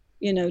been,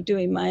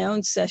 doing my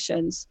own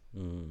sessions.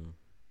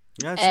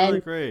 Yeah, it's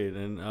really great.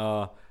 And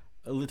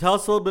tell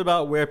us a little bit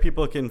about where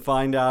people can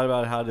find out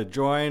about how to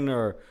join,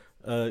 or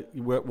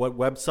what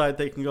website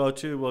they can go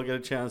to. We'll get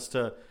a chance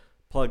to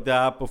plug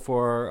that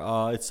before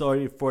it's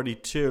already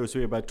 42, so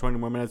we have about 20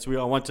 more minutes.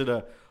 I wanted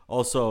to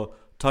also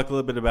talk a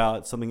little bit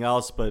about something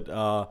else, but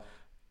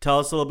tell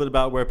us a little bit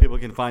about where people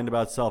can find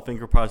about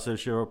self-inquiry process,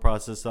 Shiva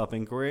process,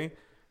 self-inquiry.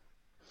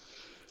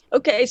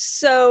 Okay,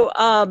 so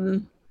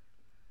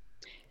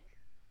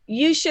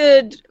you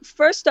should,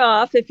 first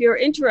off, if you're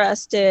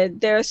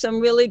interested, there are some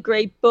really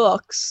great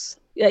books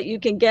that you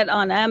can get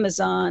on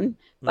Amazon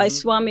by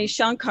Swami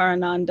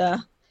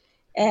Shankarananda.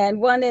 And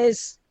one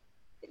is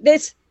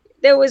this.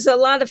 There was a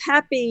lot of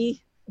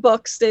happy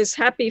books. There's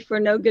Happy for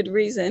No Good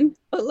Reason.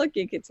 Oh, look,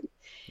 you can see.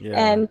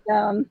 Yeah.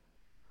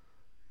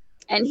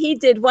 And he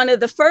did one of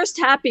the first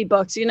happy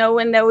books,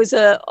 when there was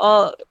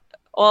all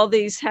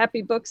these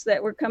happy books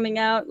that were coming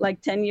out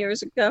like 10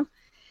 years ago.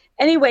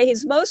 Anyway,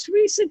 his most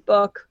recent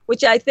book,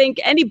 which I think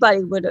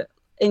anybody would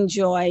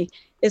enjoy,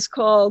 is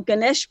called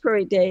Ganesh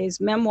Puri Days,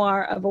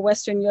 Memoir of a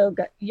Western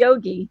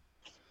Yogi.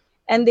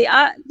 And the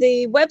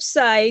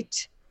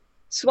website,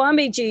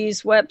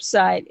 Swamiji's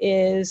website,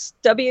 is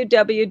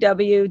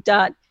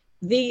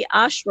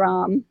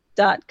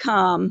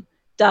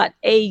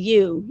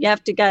www.theashram.com.au. You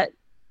have to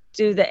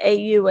do the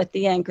AU at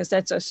the end because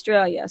that's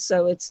Australia.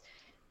 So it's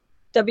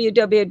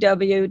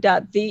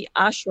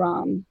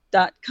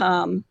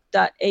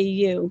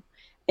www.theashram.com.au.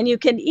 And you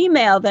can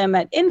email them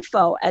at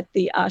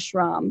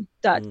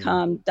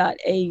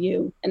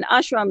info@theashram.com.au. And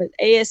ashram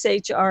is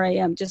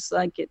ASHRAM, just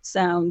like it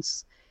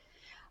sounds.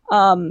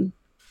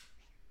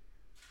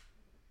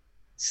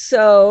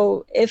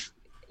 So if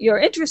you're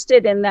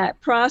interested in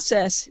that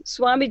process,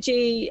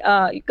 Swamiji,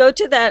 go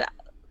to that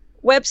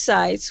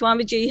website.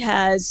 Swamiji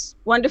has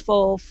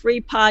wonderful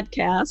free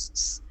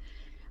podcasts.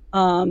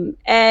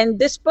 And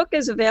this book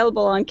is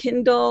available on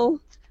Kindle,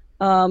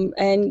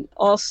 and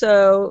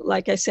also,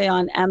 like I say,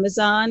 on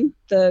Amazon,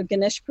 the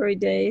Ganesh Puri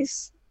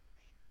Days,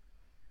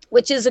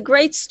 which is a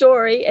great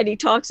story. And he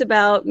talks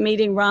about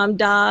meeting Ram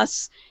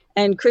Das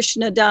and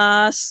Krishna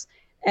Das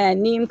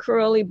and Neem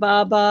Karoli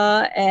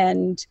Baba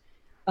and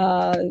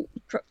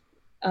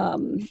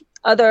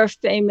other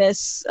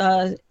famous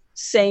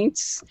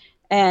saints,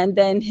 and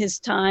then his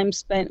time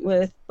spent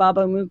with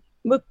Baba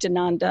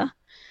Muktananda.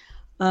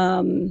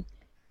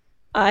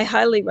 I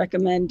highly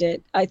recommend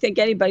it. I think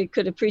anybody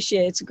could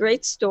appreciate it. It's a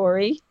great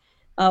story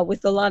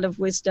with a lot of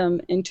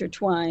wisdom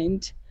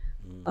intertwined.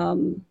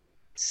 And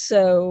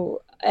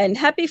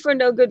Happy for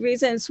No Good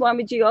Reason,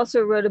 Swamiji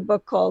also wrote a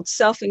book called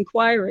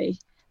Self-Inquiry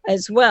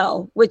as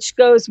well, which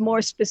goes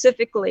more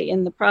specifically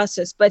in the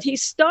process. But he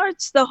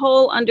starts the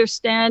whole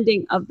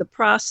understanding of the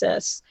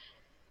process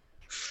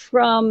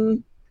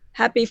from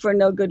Happy for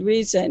No Good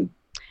Reason.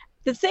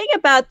 The thing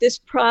about this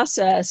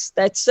process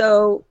that's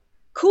so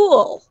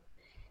cool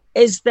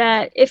is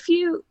that it's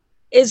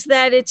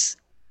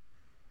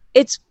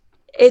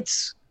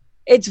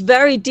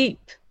very deep,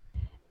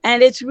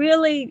 and it's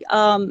really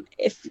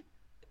if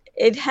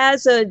it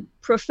has a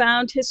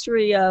profound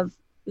history of,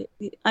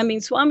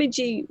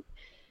 Swamiji,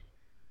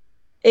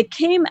 it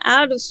came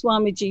out of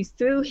Swamiji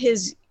through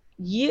his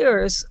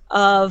years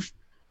of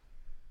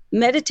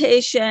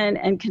meditation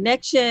and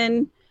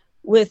connection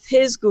with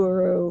his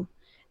guru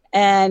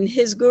and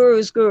his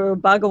guru's guru,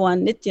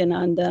 Bhagawan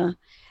Nityananda.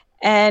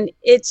 And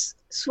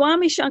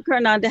Swami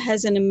Shankarananda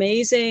has an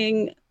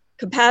amazing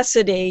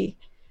capacity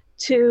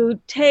to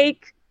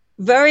take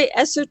very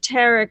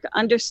esoteric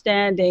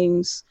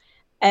understandings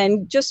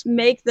and just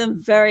make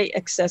them very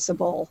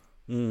accessible.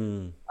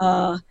 And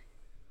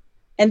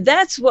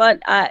that's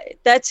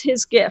that's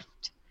his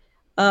gift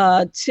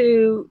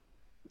to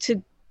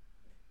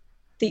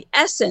the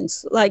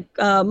essence. Like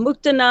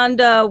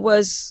Muktananda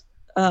was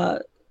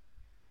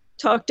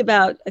talked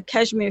about a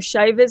Kashmir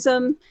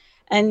Shaivism,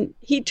 And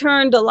he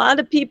turned a lot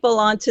of people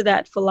onto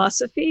that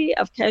philosophy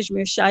of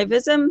Kashmir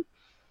Shaivism.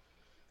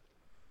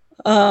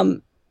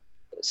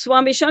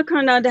 Swami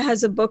Shankarananda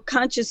has a book,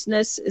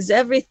 Consciousness is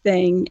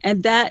Everything,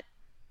 and that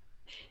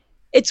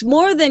it's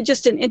more than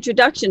just an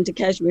introduction to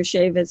Kashmir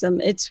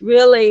Shaivism. It's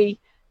really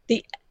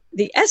the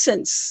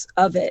essence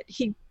of it.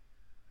 He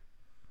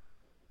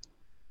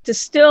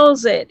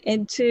distills it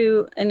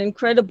into an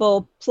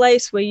incredible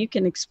place where you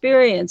can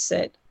experience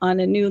it on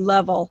a new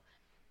level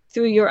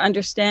through your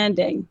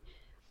understanding.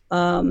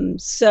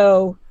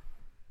 So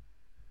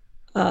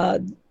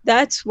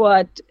that's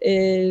what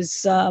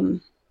is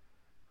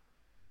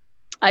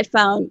I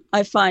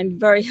find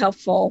very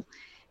helpful.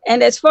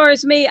 And as far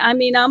as me, I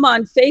mean, I'm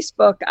on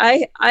Facebook.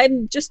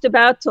 I'm just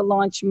about to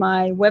launch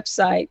my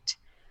website.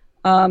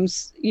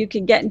 You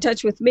can get in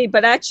touch with me.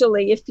 But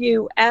actually, if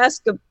you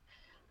ask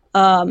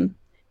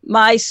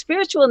my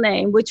spiritual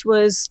name, which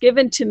was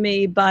given to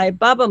me by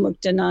Baba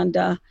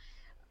Muktananda,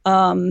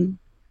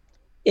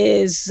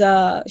 is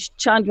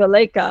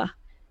Chandralekha.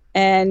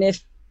 And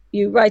if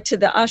you write to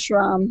the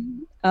ashram,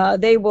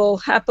 they will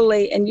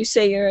happily, and you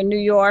say you're in New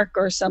York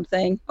or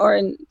something, or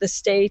in the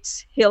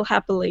States, he'll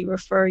happily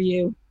refer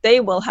you.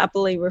 They will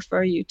happily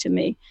refer you to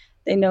me.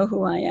 They know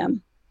who I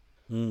am.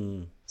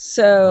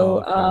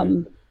 So,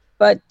 okay.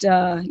 But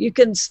you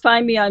can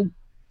find me on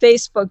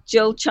Facebook,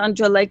 Jill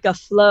Chandralekha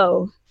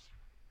Flow,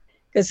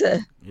 because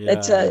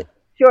it's a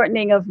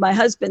shortening of my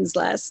husband's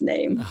last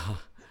name.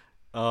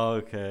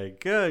 Okay,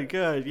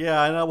 good.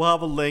 Yeah, and we'll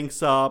have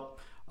links up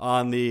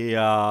on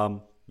the,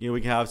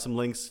 we can have some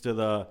links to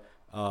the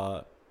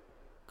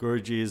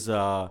Guruji's,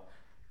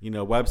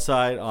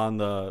 website on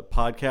the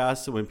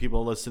podcast. So when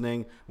people are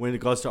listening, when it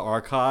goes to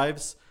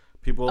archives,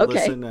 people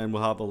listen, and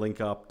we'll have a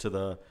link up to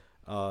the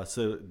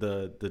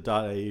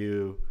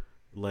 .au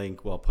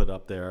link we'll put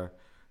up there.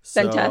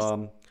 So,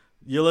 fantastic.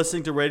 You're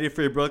listening to Radio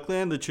Free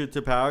Brooklyn, the Truth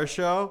to Power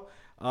show.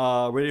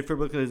 Radio Free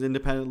Brooklyn is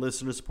independent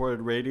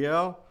listener-supported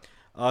radio.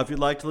 If you'd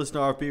like to listen to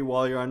RFB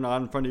while you're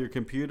not in front of your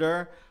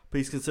computer,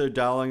 please consider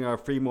downloading our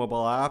free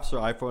mobile apps for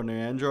iPhone and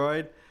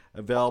Android,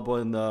 available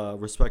in the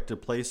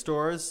respective Play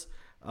stores.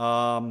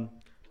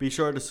 Be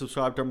sure to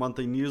subscribe to our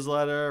monthly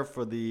newsletter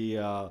for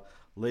the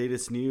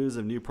latest news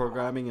of new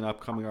programming and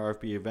upcoming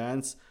RFB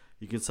events.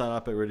 You can sign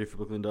up at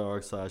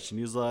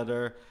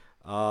radioforbrooklyn.org/newsletter.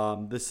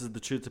 This is the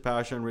Truth to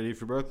Power show on Radio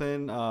Free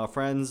Brooklyn.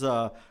 Friends,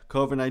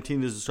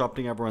 COVID-19 is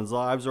disrupting everyone's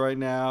lives right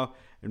now,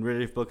 and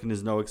Radio Free Brooklyn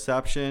is no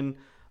exception.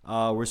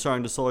 We're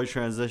starting to slowly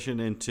transition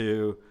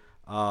into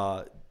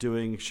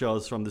doing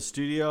shows from the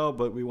studio,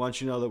 but we want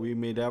you to know that we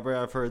made every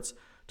efforts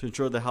to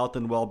ensure the health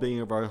and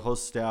well-being of our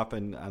host staff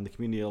and the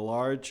community at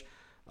large.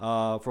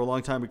 For a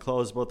long time, we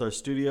closed both our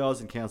studios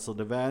and canceled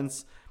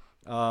events.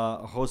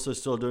 Our hosts are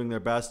still doing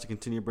their best to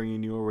continue bringing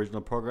new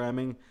original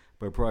programming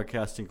by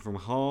broadcasting from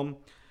home,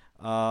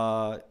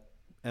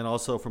 and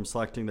also from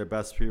selecting their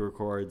best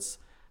pre-records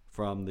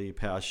from the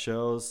past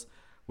shows.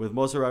 With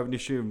most of our revenue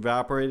stream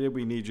evaporated,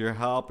 we need your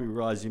help. We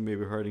realize you may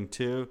be hurting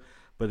too,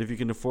 but if you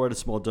can afford a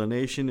small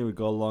donation, it would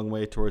go a long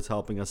way towards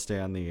helping us stay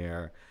on the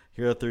air.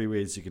 Here are 3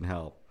 ways you can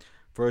help.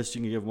 First,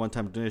 you can give a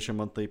one-time donation,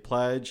 monthly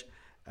pledge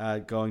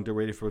at going to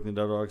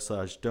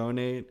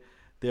radioforbrooklyn.org/donate.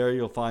 There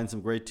you'll find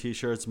some great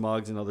t-shirts,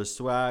 mugs, and other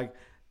swag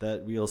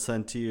that we'll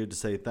send to you to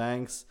say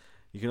thanks.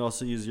 You can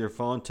also use your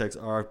phone, text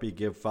RFB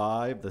Give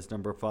 5, that's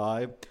number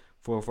 5,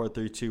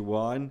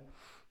 44321.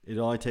 It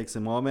only takes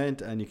a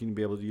moment, and you can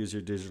be able to use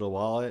your digital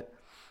wallet.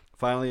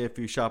 Finally, if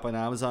you shop on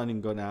Amazon, you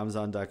can go to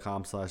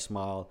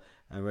amazon.com/smile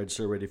and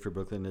register Radio Free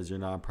Brooklyn as your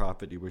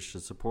nonprofit you wish to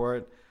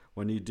support.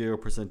 When you do, a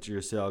percentage of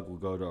your sale will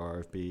go to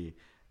RFB,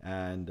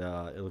 and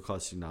it'll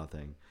cost you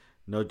nothing.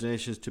 No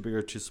donation is too big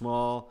or too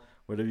small.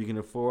 Whatever you can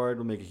afford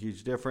will make a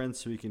huge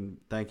difference. We can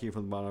thank you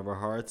from the bottom of our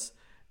hearts,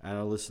 and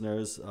our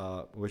listeners,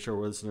 wish our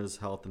listeners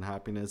health and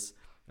happiness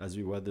as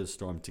we weather the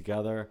storm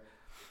together.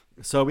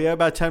 So we have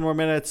about 10 more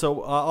minutes.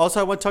 So also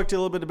I want to talk to you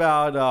a little bit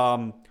about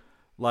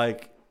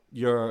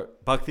your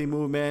Bhakti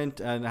movement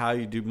and how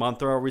you do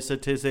mantra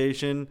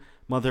recitation,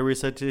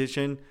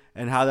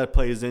 and how that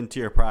plays into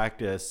your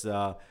practice,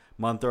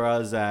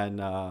 mantras,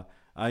 and I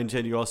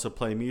understand you also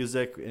play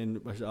music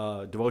and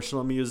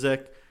devotional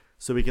music.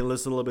 So we can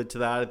listen a little bit to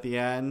that at the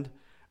end.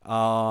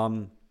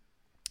 So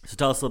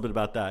tell us a little bit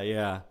about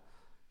that,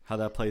 how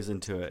that plays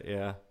into it,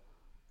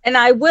 And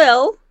I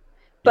will.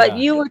 But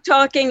you were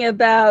talking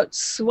about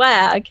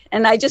swag,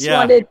 and I just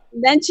wanted to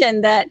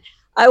mention that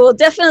I will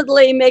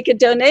definitely make a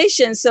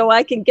donation so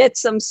I can get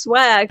some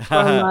swag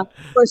from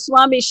for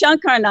Swami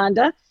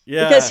Shankarananda,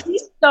 because he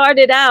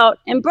started out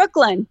in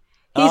Brooklyn.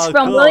 He's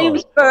from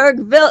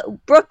Williamsburg,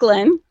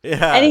 Brooklyn,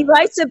 and he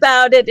writes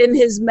about it in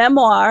his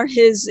memoir,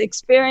 his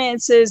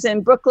experiences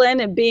in Brooklyn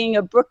and being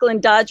a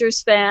Brooklyn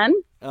Dodgers fan.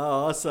 Oh,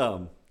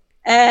 awesome.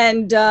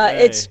 And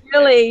it's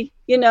really,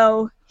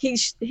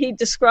 he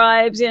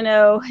describes,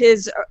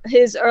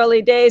 his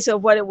early days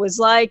of what it was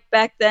like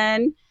back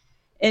then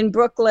in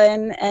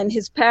Brooklyn and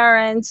his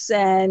parents.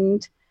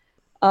 And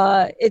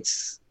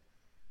it's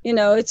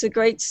a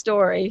great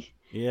story.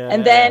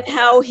 And then Yeah.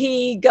 how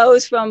he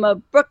goes from a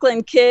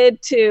Brooklyn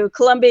kid to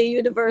Columbia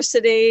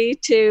University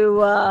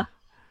to,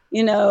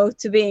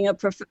 to being a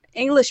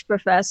English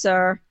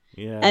professor,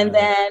 and Yeah.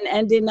 then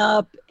ending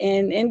up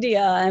in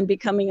India and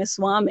becoming a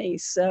Swami.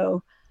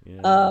 So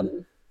Yeah.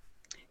 um,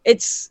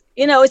 it's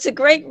a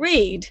great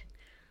read.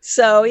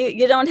 So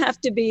you don't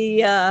have to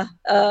be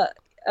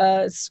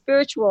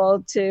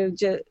spiritual to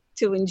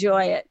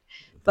enjoy it.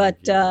 Thank But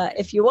you. Thank you.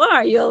 if you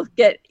are, you'll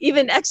get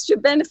even extra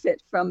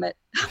benefit from it.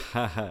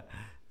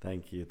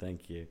 Thank you.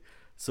 Thank you.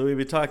 So we've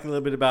been talking a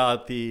little bit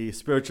about the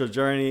spiritual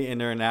journey,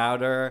 inner and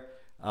outer.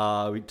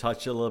 We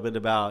touched a little bit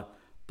about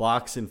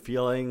blocks and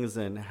feelings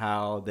and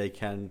how they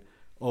can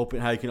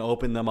how you can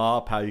open them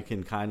up, how you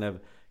can kind of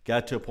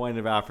get to a point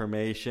of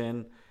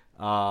affirmation.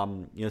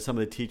 Some of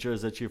the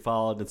teachers that you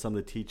followed and some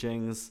of the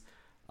teachings.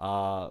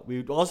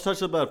 We also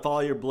touched about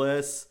follow your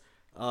bliss.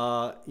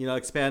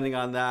 Expanding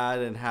on that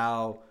and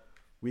how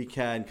we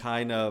can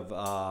kind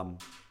of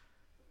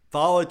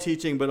follow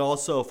teaching, but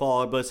also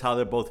follow bliss, how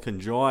they're both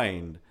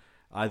conjoined.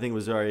 I think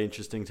was a very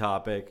interesting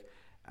topic.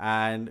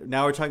 And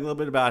now we're talking a little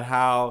bit about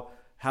how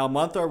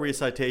mantra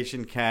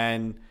recitation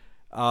can,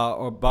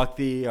 or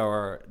bhakti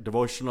or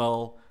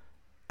devotional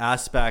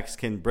aspects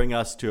can bring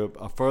us to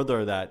a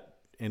further that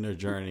inner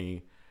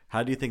journey.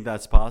 How do you think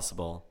that's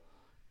possible?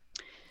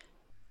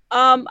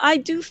 I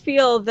do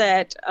feel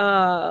that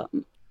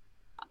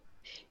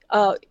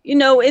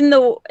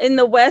in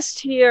the West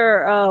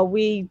here,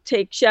 we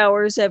take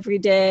showers every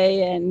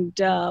day, and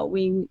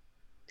we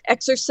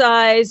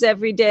exercise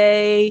every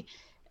day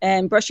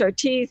and brush our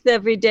teeth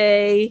every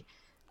day.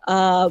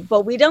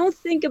 But we don't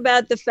think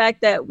about the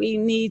fact that we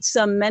need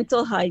some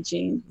mental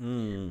hygiene.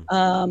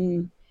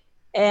 Mm.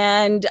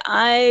 And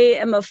I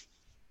am a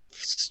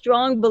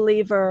strong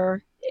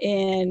believer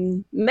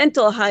in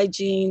mental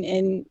hygiene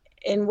and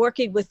in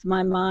working with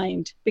my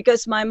mind,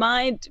 because my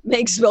mind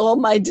makes all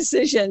my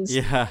decisions.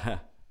 Yeah.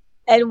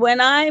 And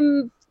when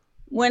I'm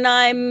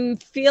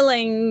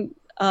feeling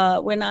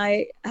when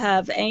I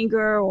have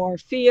anger or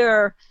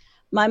fear,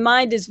 my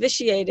mind is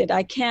vitiated.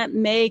 I can't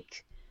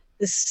make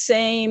the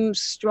same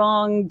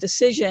strong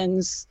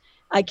decisions.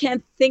 I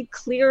can't think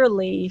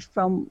clearly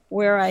from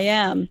where I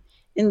am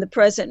in the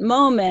present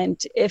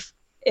moment if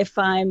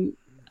I'm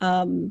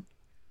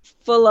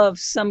full of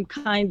some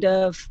kind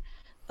of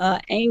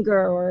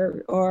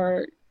anger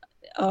or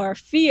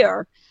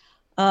fear.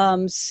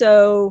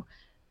 So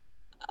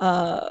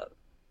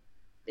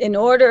in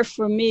order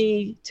for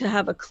me to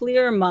have a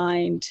clear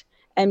mind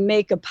and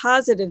make a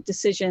positive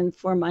decision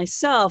for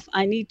myself,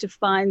 I need to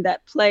find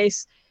that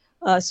place.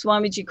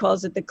 Swamiji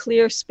calls it the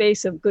clear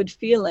space of good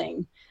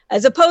feeling,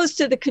 as opposed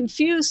to the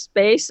confused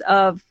space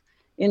of,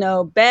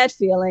 bad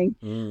feeling.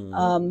 Mm.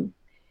 Um,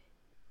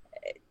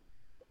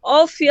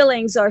 all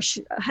feelings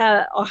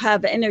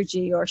have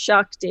energy or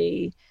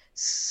shakti.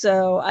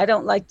 So I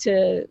don't like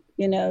to,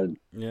 say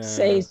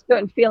Yeah.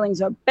 certain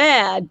feelings are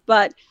bad,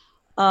 but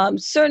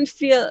certain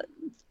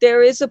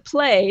there is a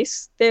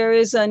place, there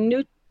is a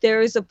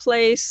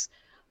place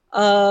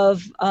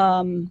of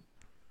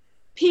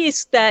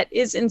peace that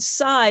is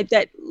inside,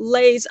 that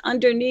lays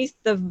underneath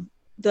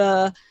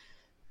the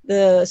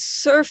the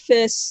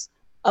surface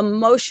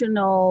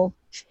emotional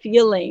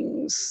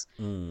feelings.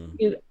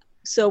 Mm.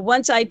 So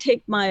once I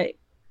take my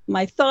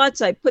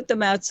thoughts, I put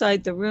them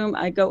outside the room,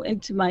 I go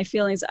into my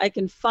feelings, I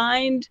can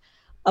find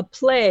a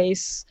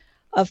place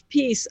of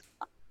peace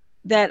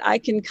that I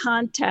can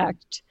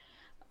contact,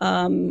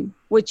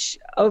 which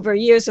over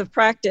years of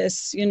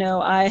practice,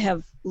 I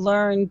have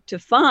learned to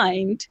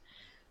find.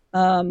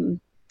 Um,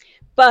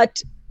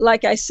 but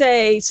like I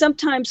say,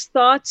 sometimes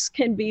thoughts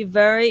can be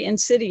very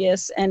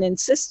insidious and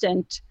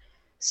insistent.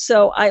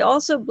 So I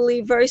also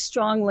believe very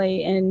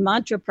strongly in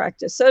mantra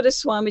practice. So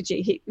does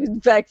Swamiji.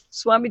 In fact,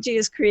 Swamiji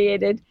has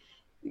created,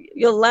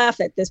 you'll laugh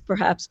at this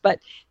perhaps, but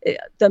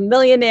the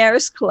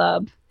Millionaires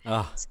Club.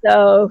 Oh,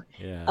 So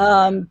yeah.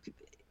 um,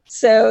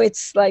 so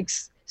it's like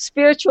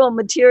spiritual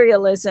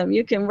materialism.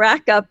 You can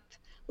rack up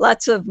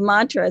lots of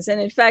mantras. And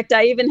in fact,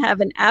 I even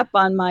have an app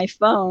on my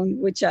phone,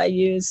 which I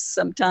use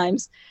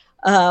sometimes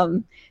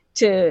um,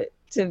 to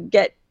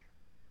get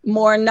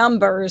more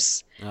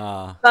numbers.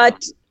 Ah.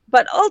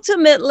 But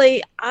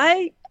ultimately,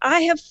 I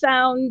have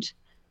found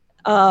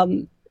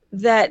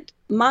that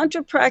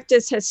mantra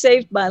practice has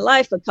saved my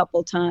life a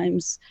couple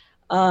times.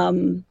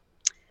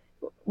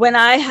 When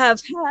I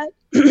have had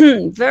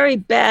very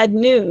bad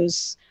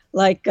news,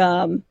 like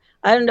I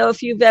don't know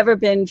if you've ever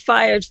been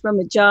fired from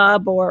a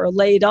job or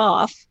laid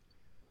off.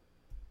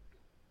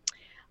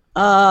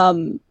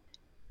 Even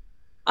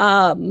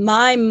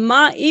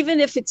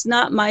if it's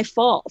not my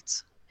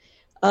fault,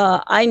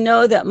 I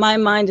know that my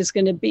mind is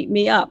going to beat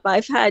me up.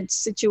 I've had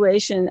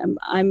situation.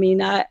 I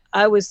mean,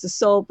 I was the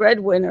sole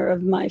breadwinner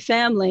of my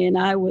family, and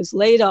I was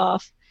laid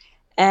off,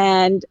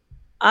 and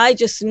I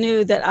just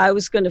knew that I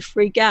was going to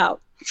freak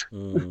out.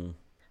 Mm.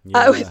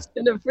 I Yeah. was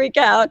going to freak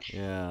out.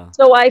 Yeah.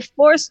 So I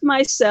forced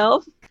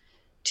myself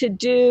to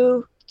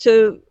do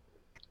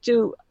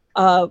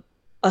a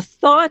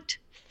thought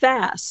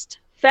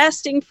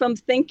fasting from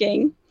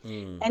thinking,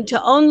 and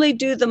to only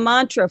do the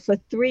mantra for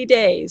 3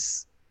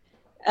 days.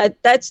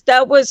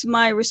 That was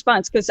my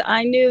response, because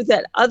I knew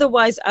that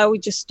otherwise I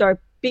would just start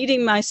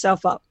beating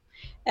myself up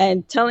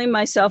and telling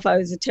myself I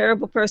was a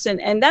terrible person.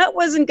 And that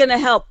wasn't going to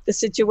help the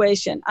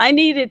situation. I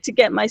needed to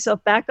get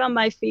myself back on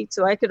my feet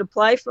so I could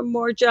apply for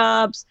more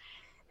jobs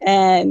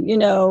and,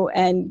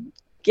 and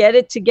get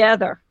it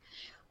together.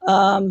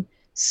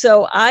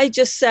 So I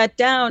just sat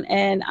down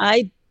and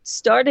I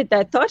started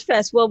that thought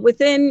fast. Well,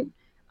 within,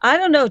 I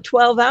don't know,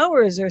 12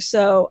 hours or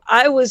so,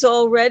 I was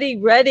already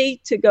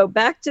ready to go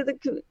back to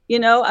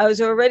I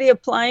was already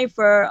applying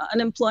for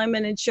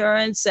unemployment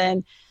insurance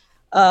and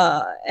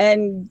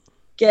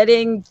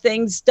getting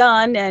things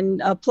done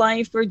and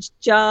applying for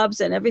jobs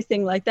and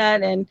everything like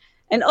that. And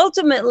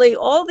ultimately,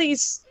 all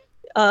these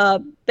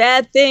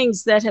bad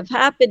things that have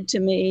happened to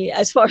me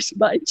as far as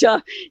my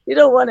job, you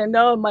don't want to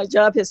know my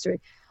job history.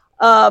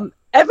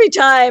 Every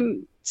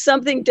time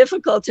something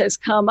difficult has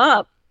come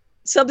up,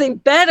 something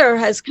better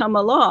has come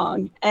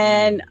along.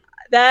 And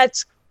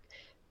that's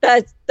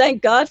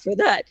thank God for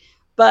that.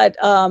 But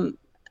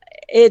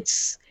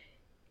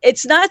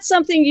it's not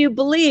something you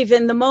believe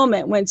in the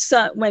moment when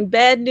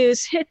bad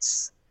news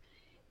hits.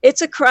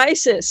 It's a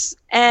crisis,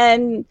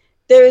 and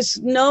there's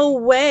no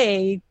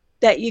way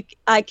that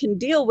I can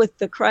deal with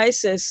the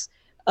crisis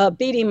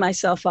beating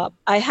myself up.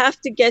 I have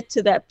to get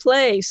to that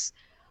place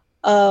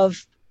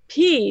of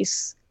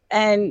peace,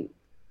 and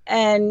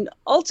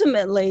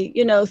ultimately,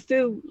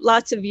 through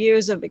lots of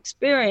years of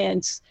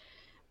experience,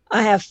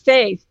 I have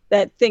faith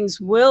that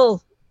things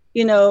will,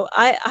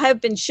 I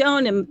have been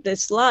shown in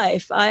this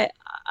life, I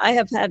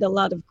have had a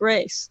lot of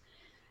grace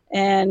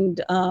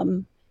and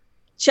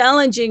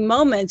challenging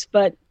moments,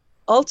 but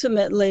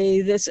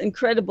ultimately this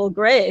incredible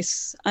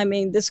grace. I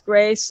mean, this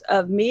grace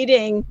of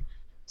meeting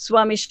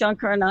Swami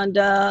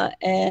Shankarananda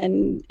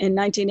in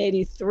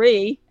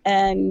 1983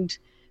 and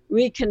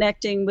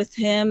reconnecting with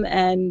him.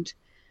 And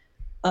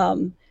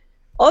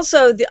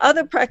also the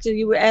other practice,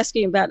 you were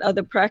asking about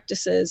other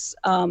practices.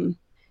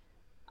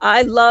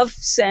 I love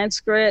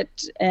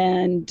Sanskrit,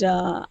 and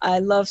I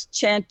love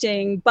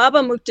chanting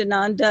Baba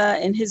Muktananda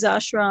in his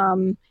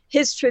ashram,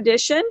 his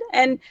tradition.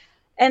 And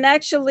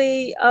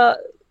actually,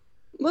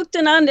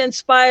 Muktananda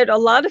inspired a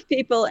lot of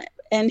people,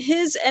 and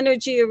his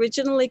energy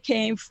originally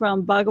came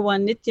from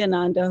Bhagavan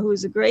Nityananda, who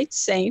is a great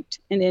saint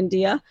in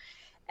India.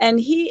 And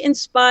he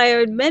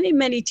inspired many,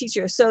 many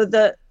teachers. So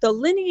the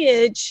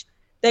lineage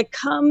that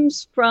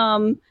comes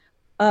from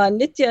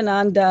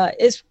Nityananda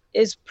is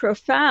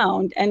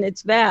profound, and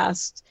it's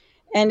vast.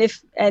 And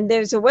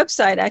there's a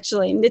website,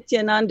 actually,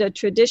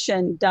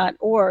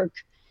 nityanandatradition.org,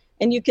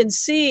 and you can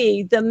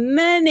see the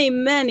many,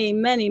 many,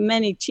 many,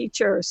 many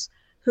teachers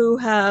who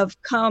have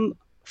come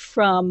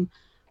from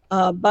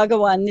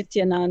Bhagavan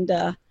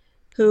Nityananda,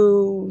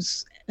 who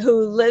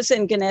lives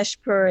in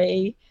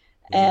Ganeshpuri,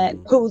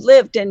 and who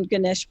lived in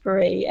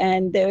Ganeshpuri,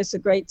 and there's a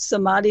great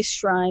Samadhi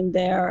shrine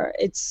there.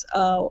 It's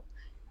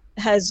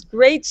has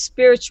great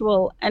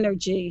spiritual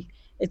energy.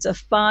 It's a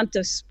font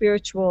of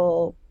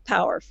spiritual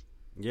power.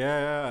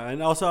 Yeah,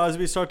 and also as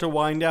we start to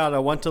wind out, I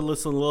want to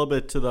listen a little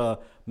bit to the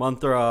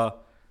mantra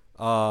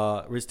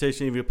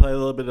recitation. If you play a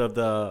little bit of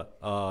the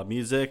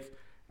music,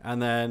 and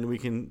then we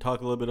can talk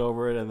a little bit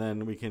over it, and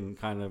then we can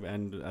kind of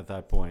end at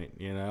that point,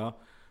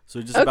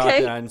 So just about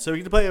to end. So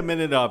we can play a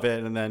minute of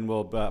it, and then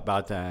we'll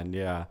about to end.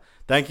 Yeah.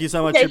 Thank you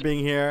so much for being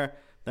here.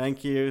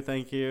 Thank you. So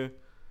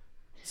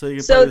you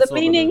can play this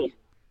meaning.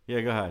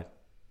 Yeah, go ahead.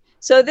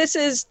 So this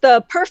is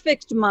the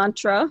perfect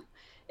mantra.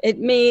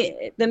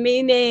 The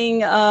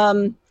meaning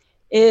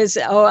is,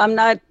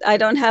 I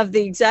don't have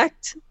the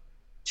exact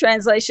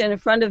translation in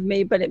front of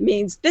me, but it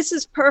means this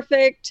is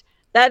perfect,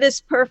 that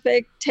is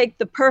perfect, take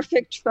the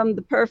perfect from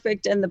the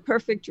perfect, and the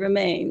perfect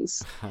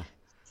remains.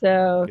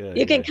 So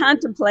you can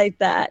contemplate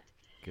that.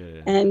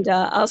 Good. And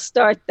I'll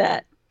start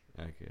that.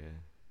 Okay.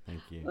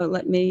 Thank you. Well,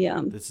 let me.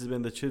 This has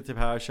been the Truth to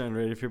Power Show on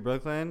Radio Free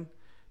Brooklyn.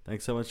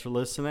 Thanks so much for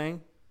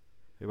listening.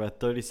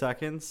 About 30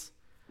 seconds.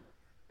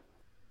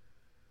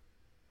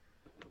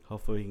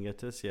 Hopefully we can get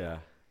this. Yeah.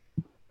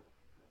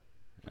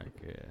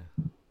 Okay.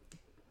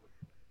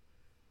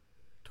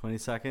 20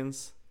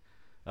 seconds.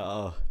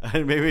 Uh-oh.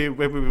 Maybe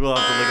people have to look it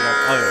up.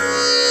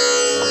 Oh, yeah.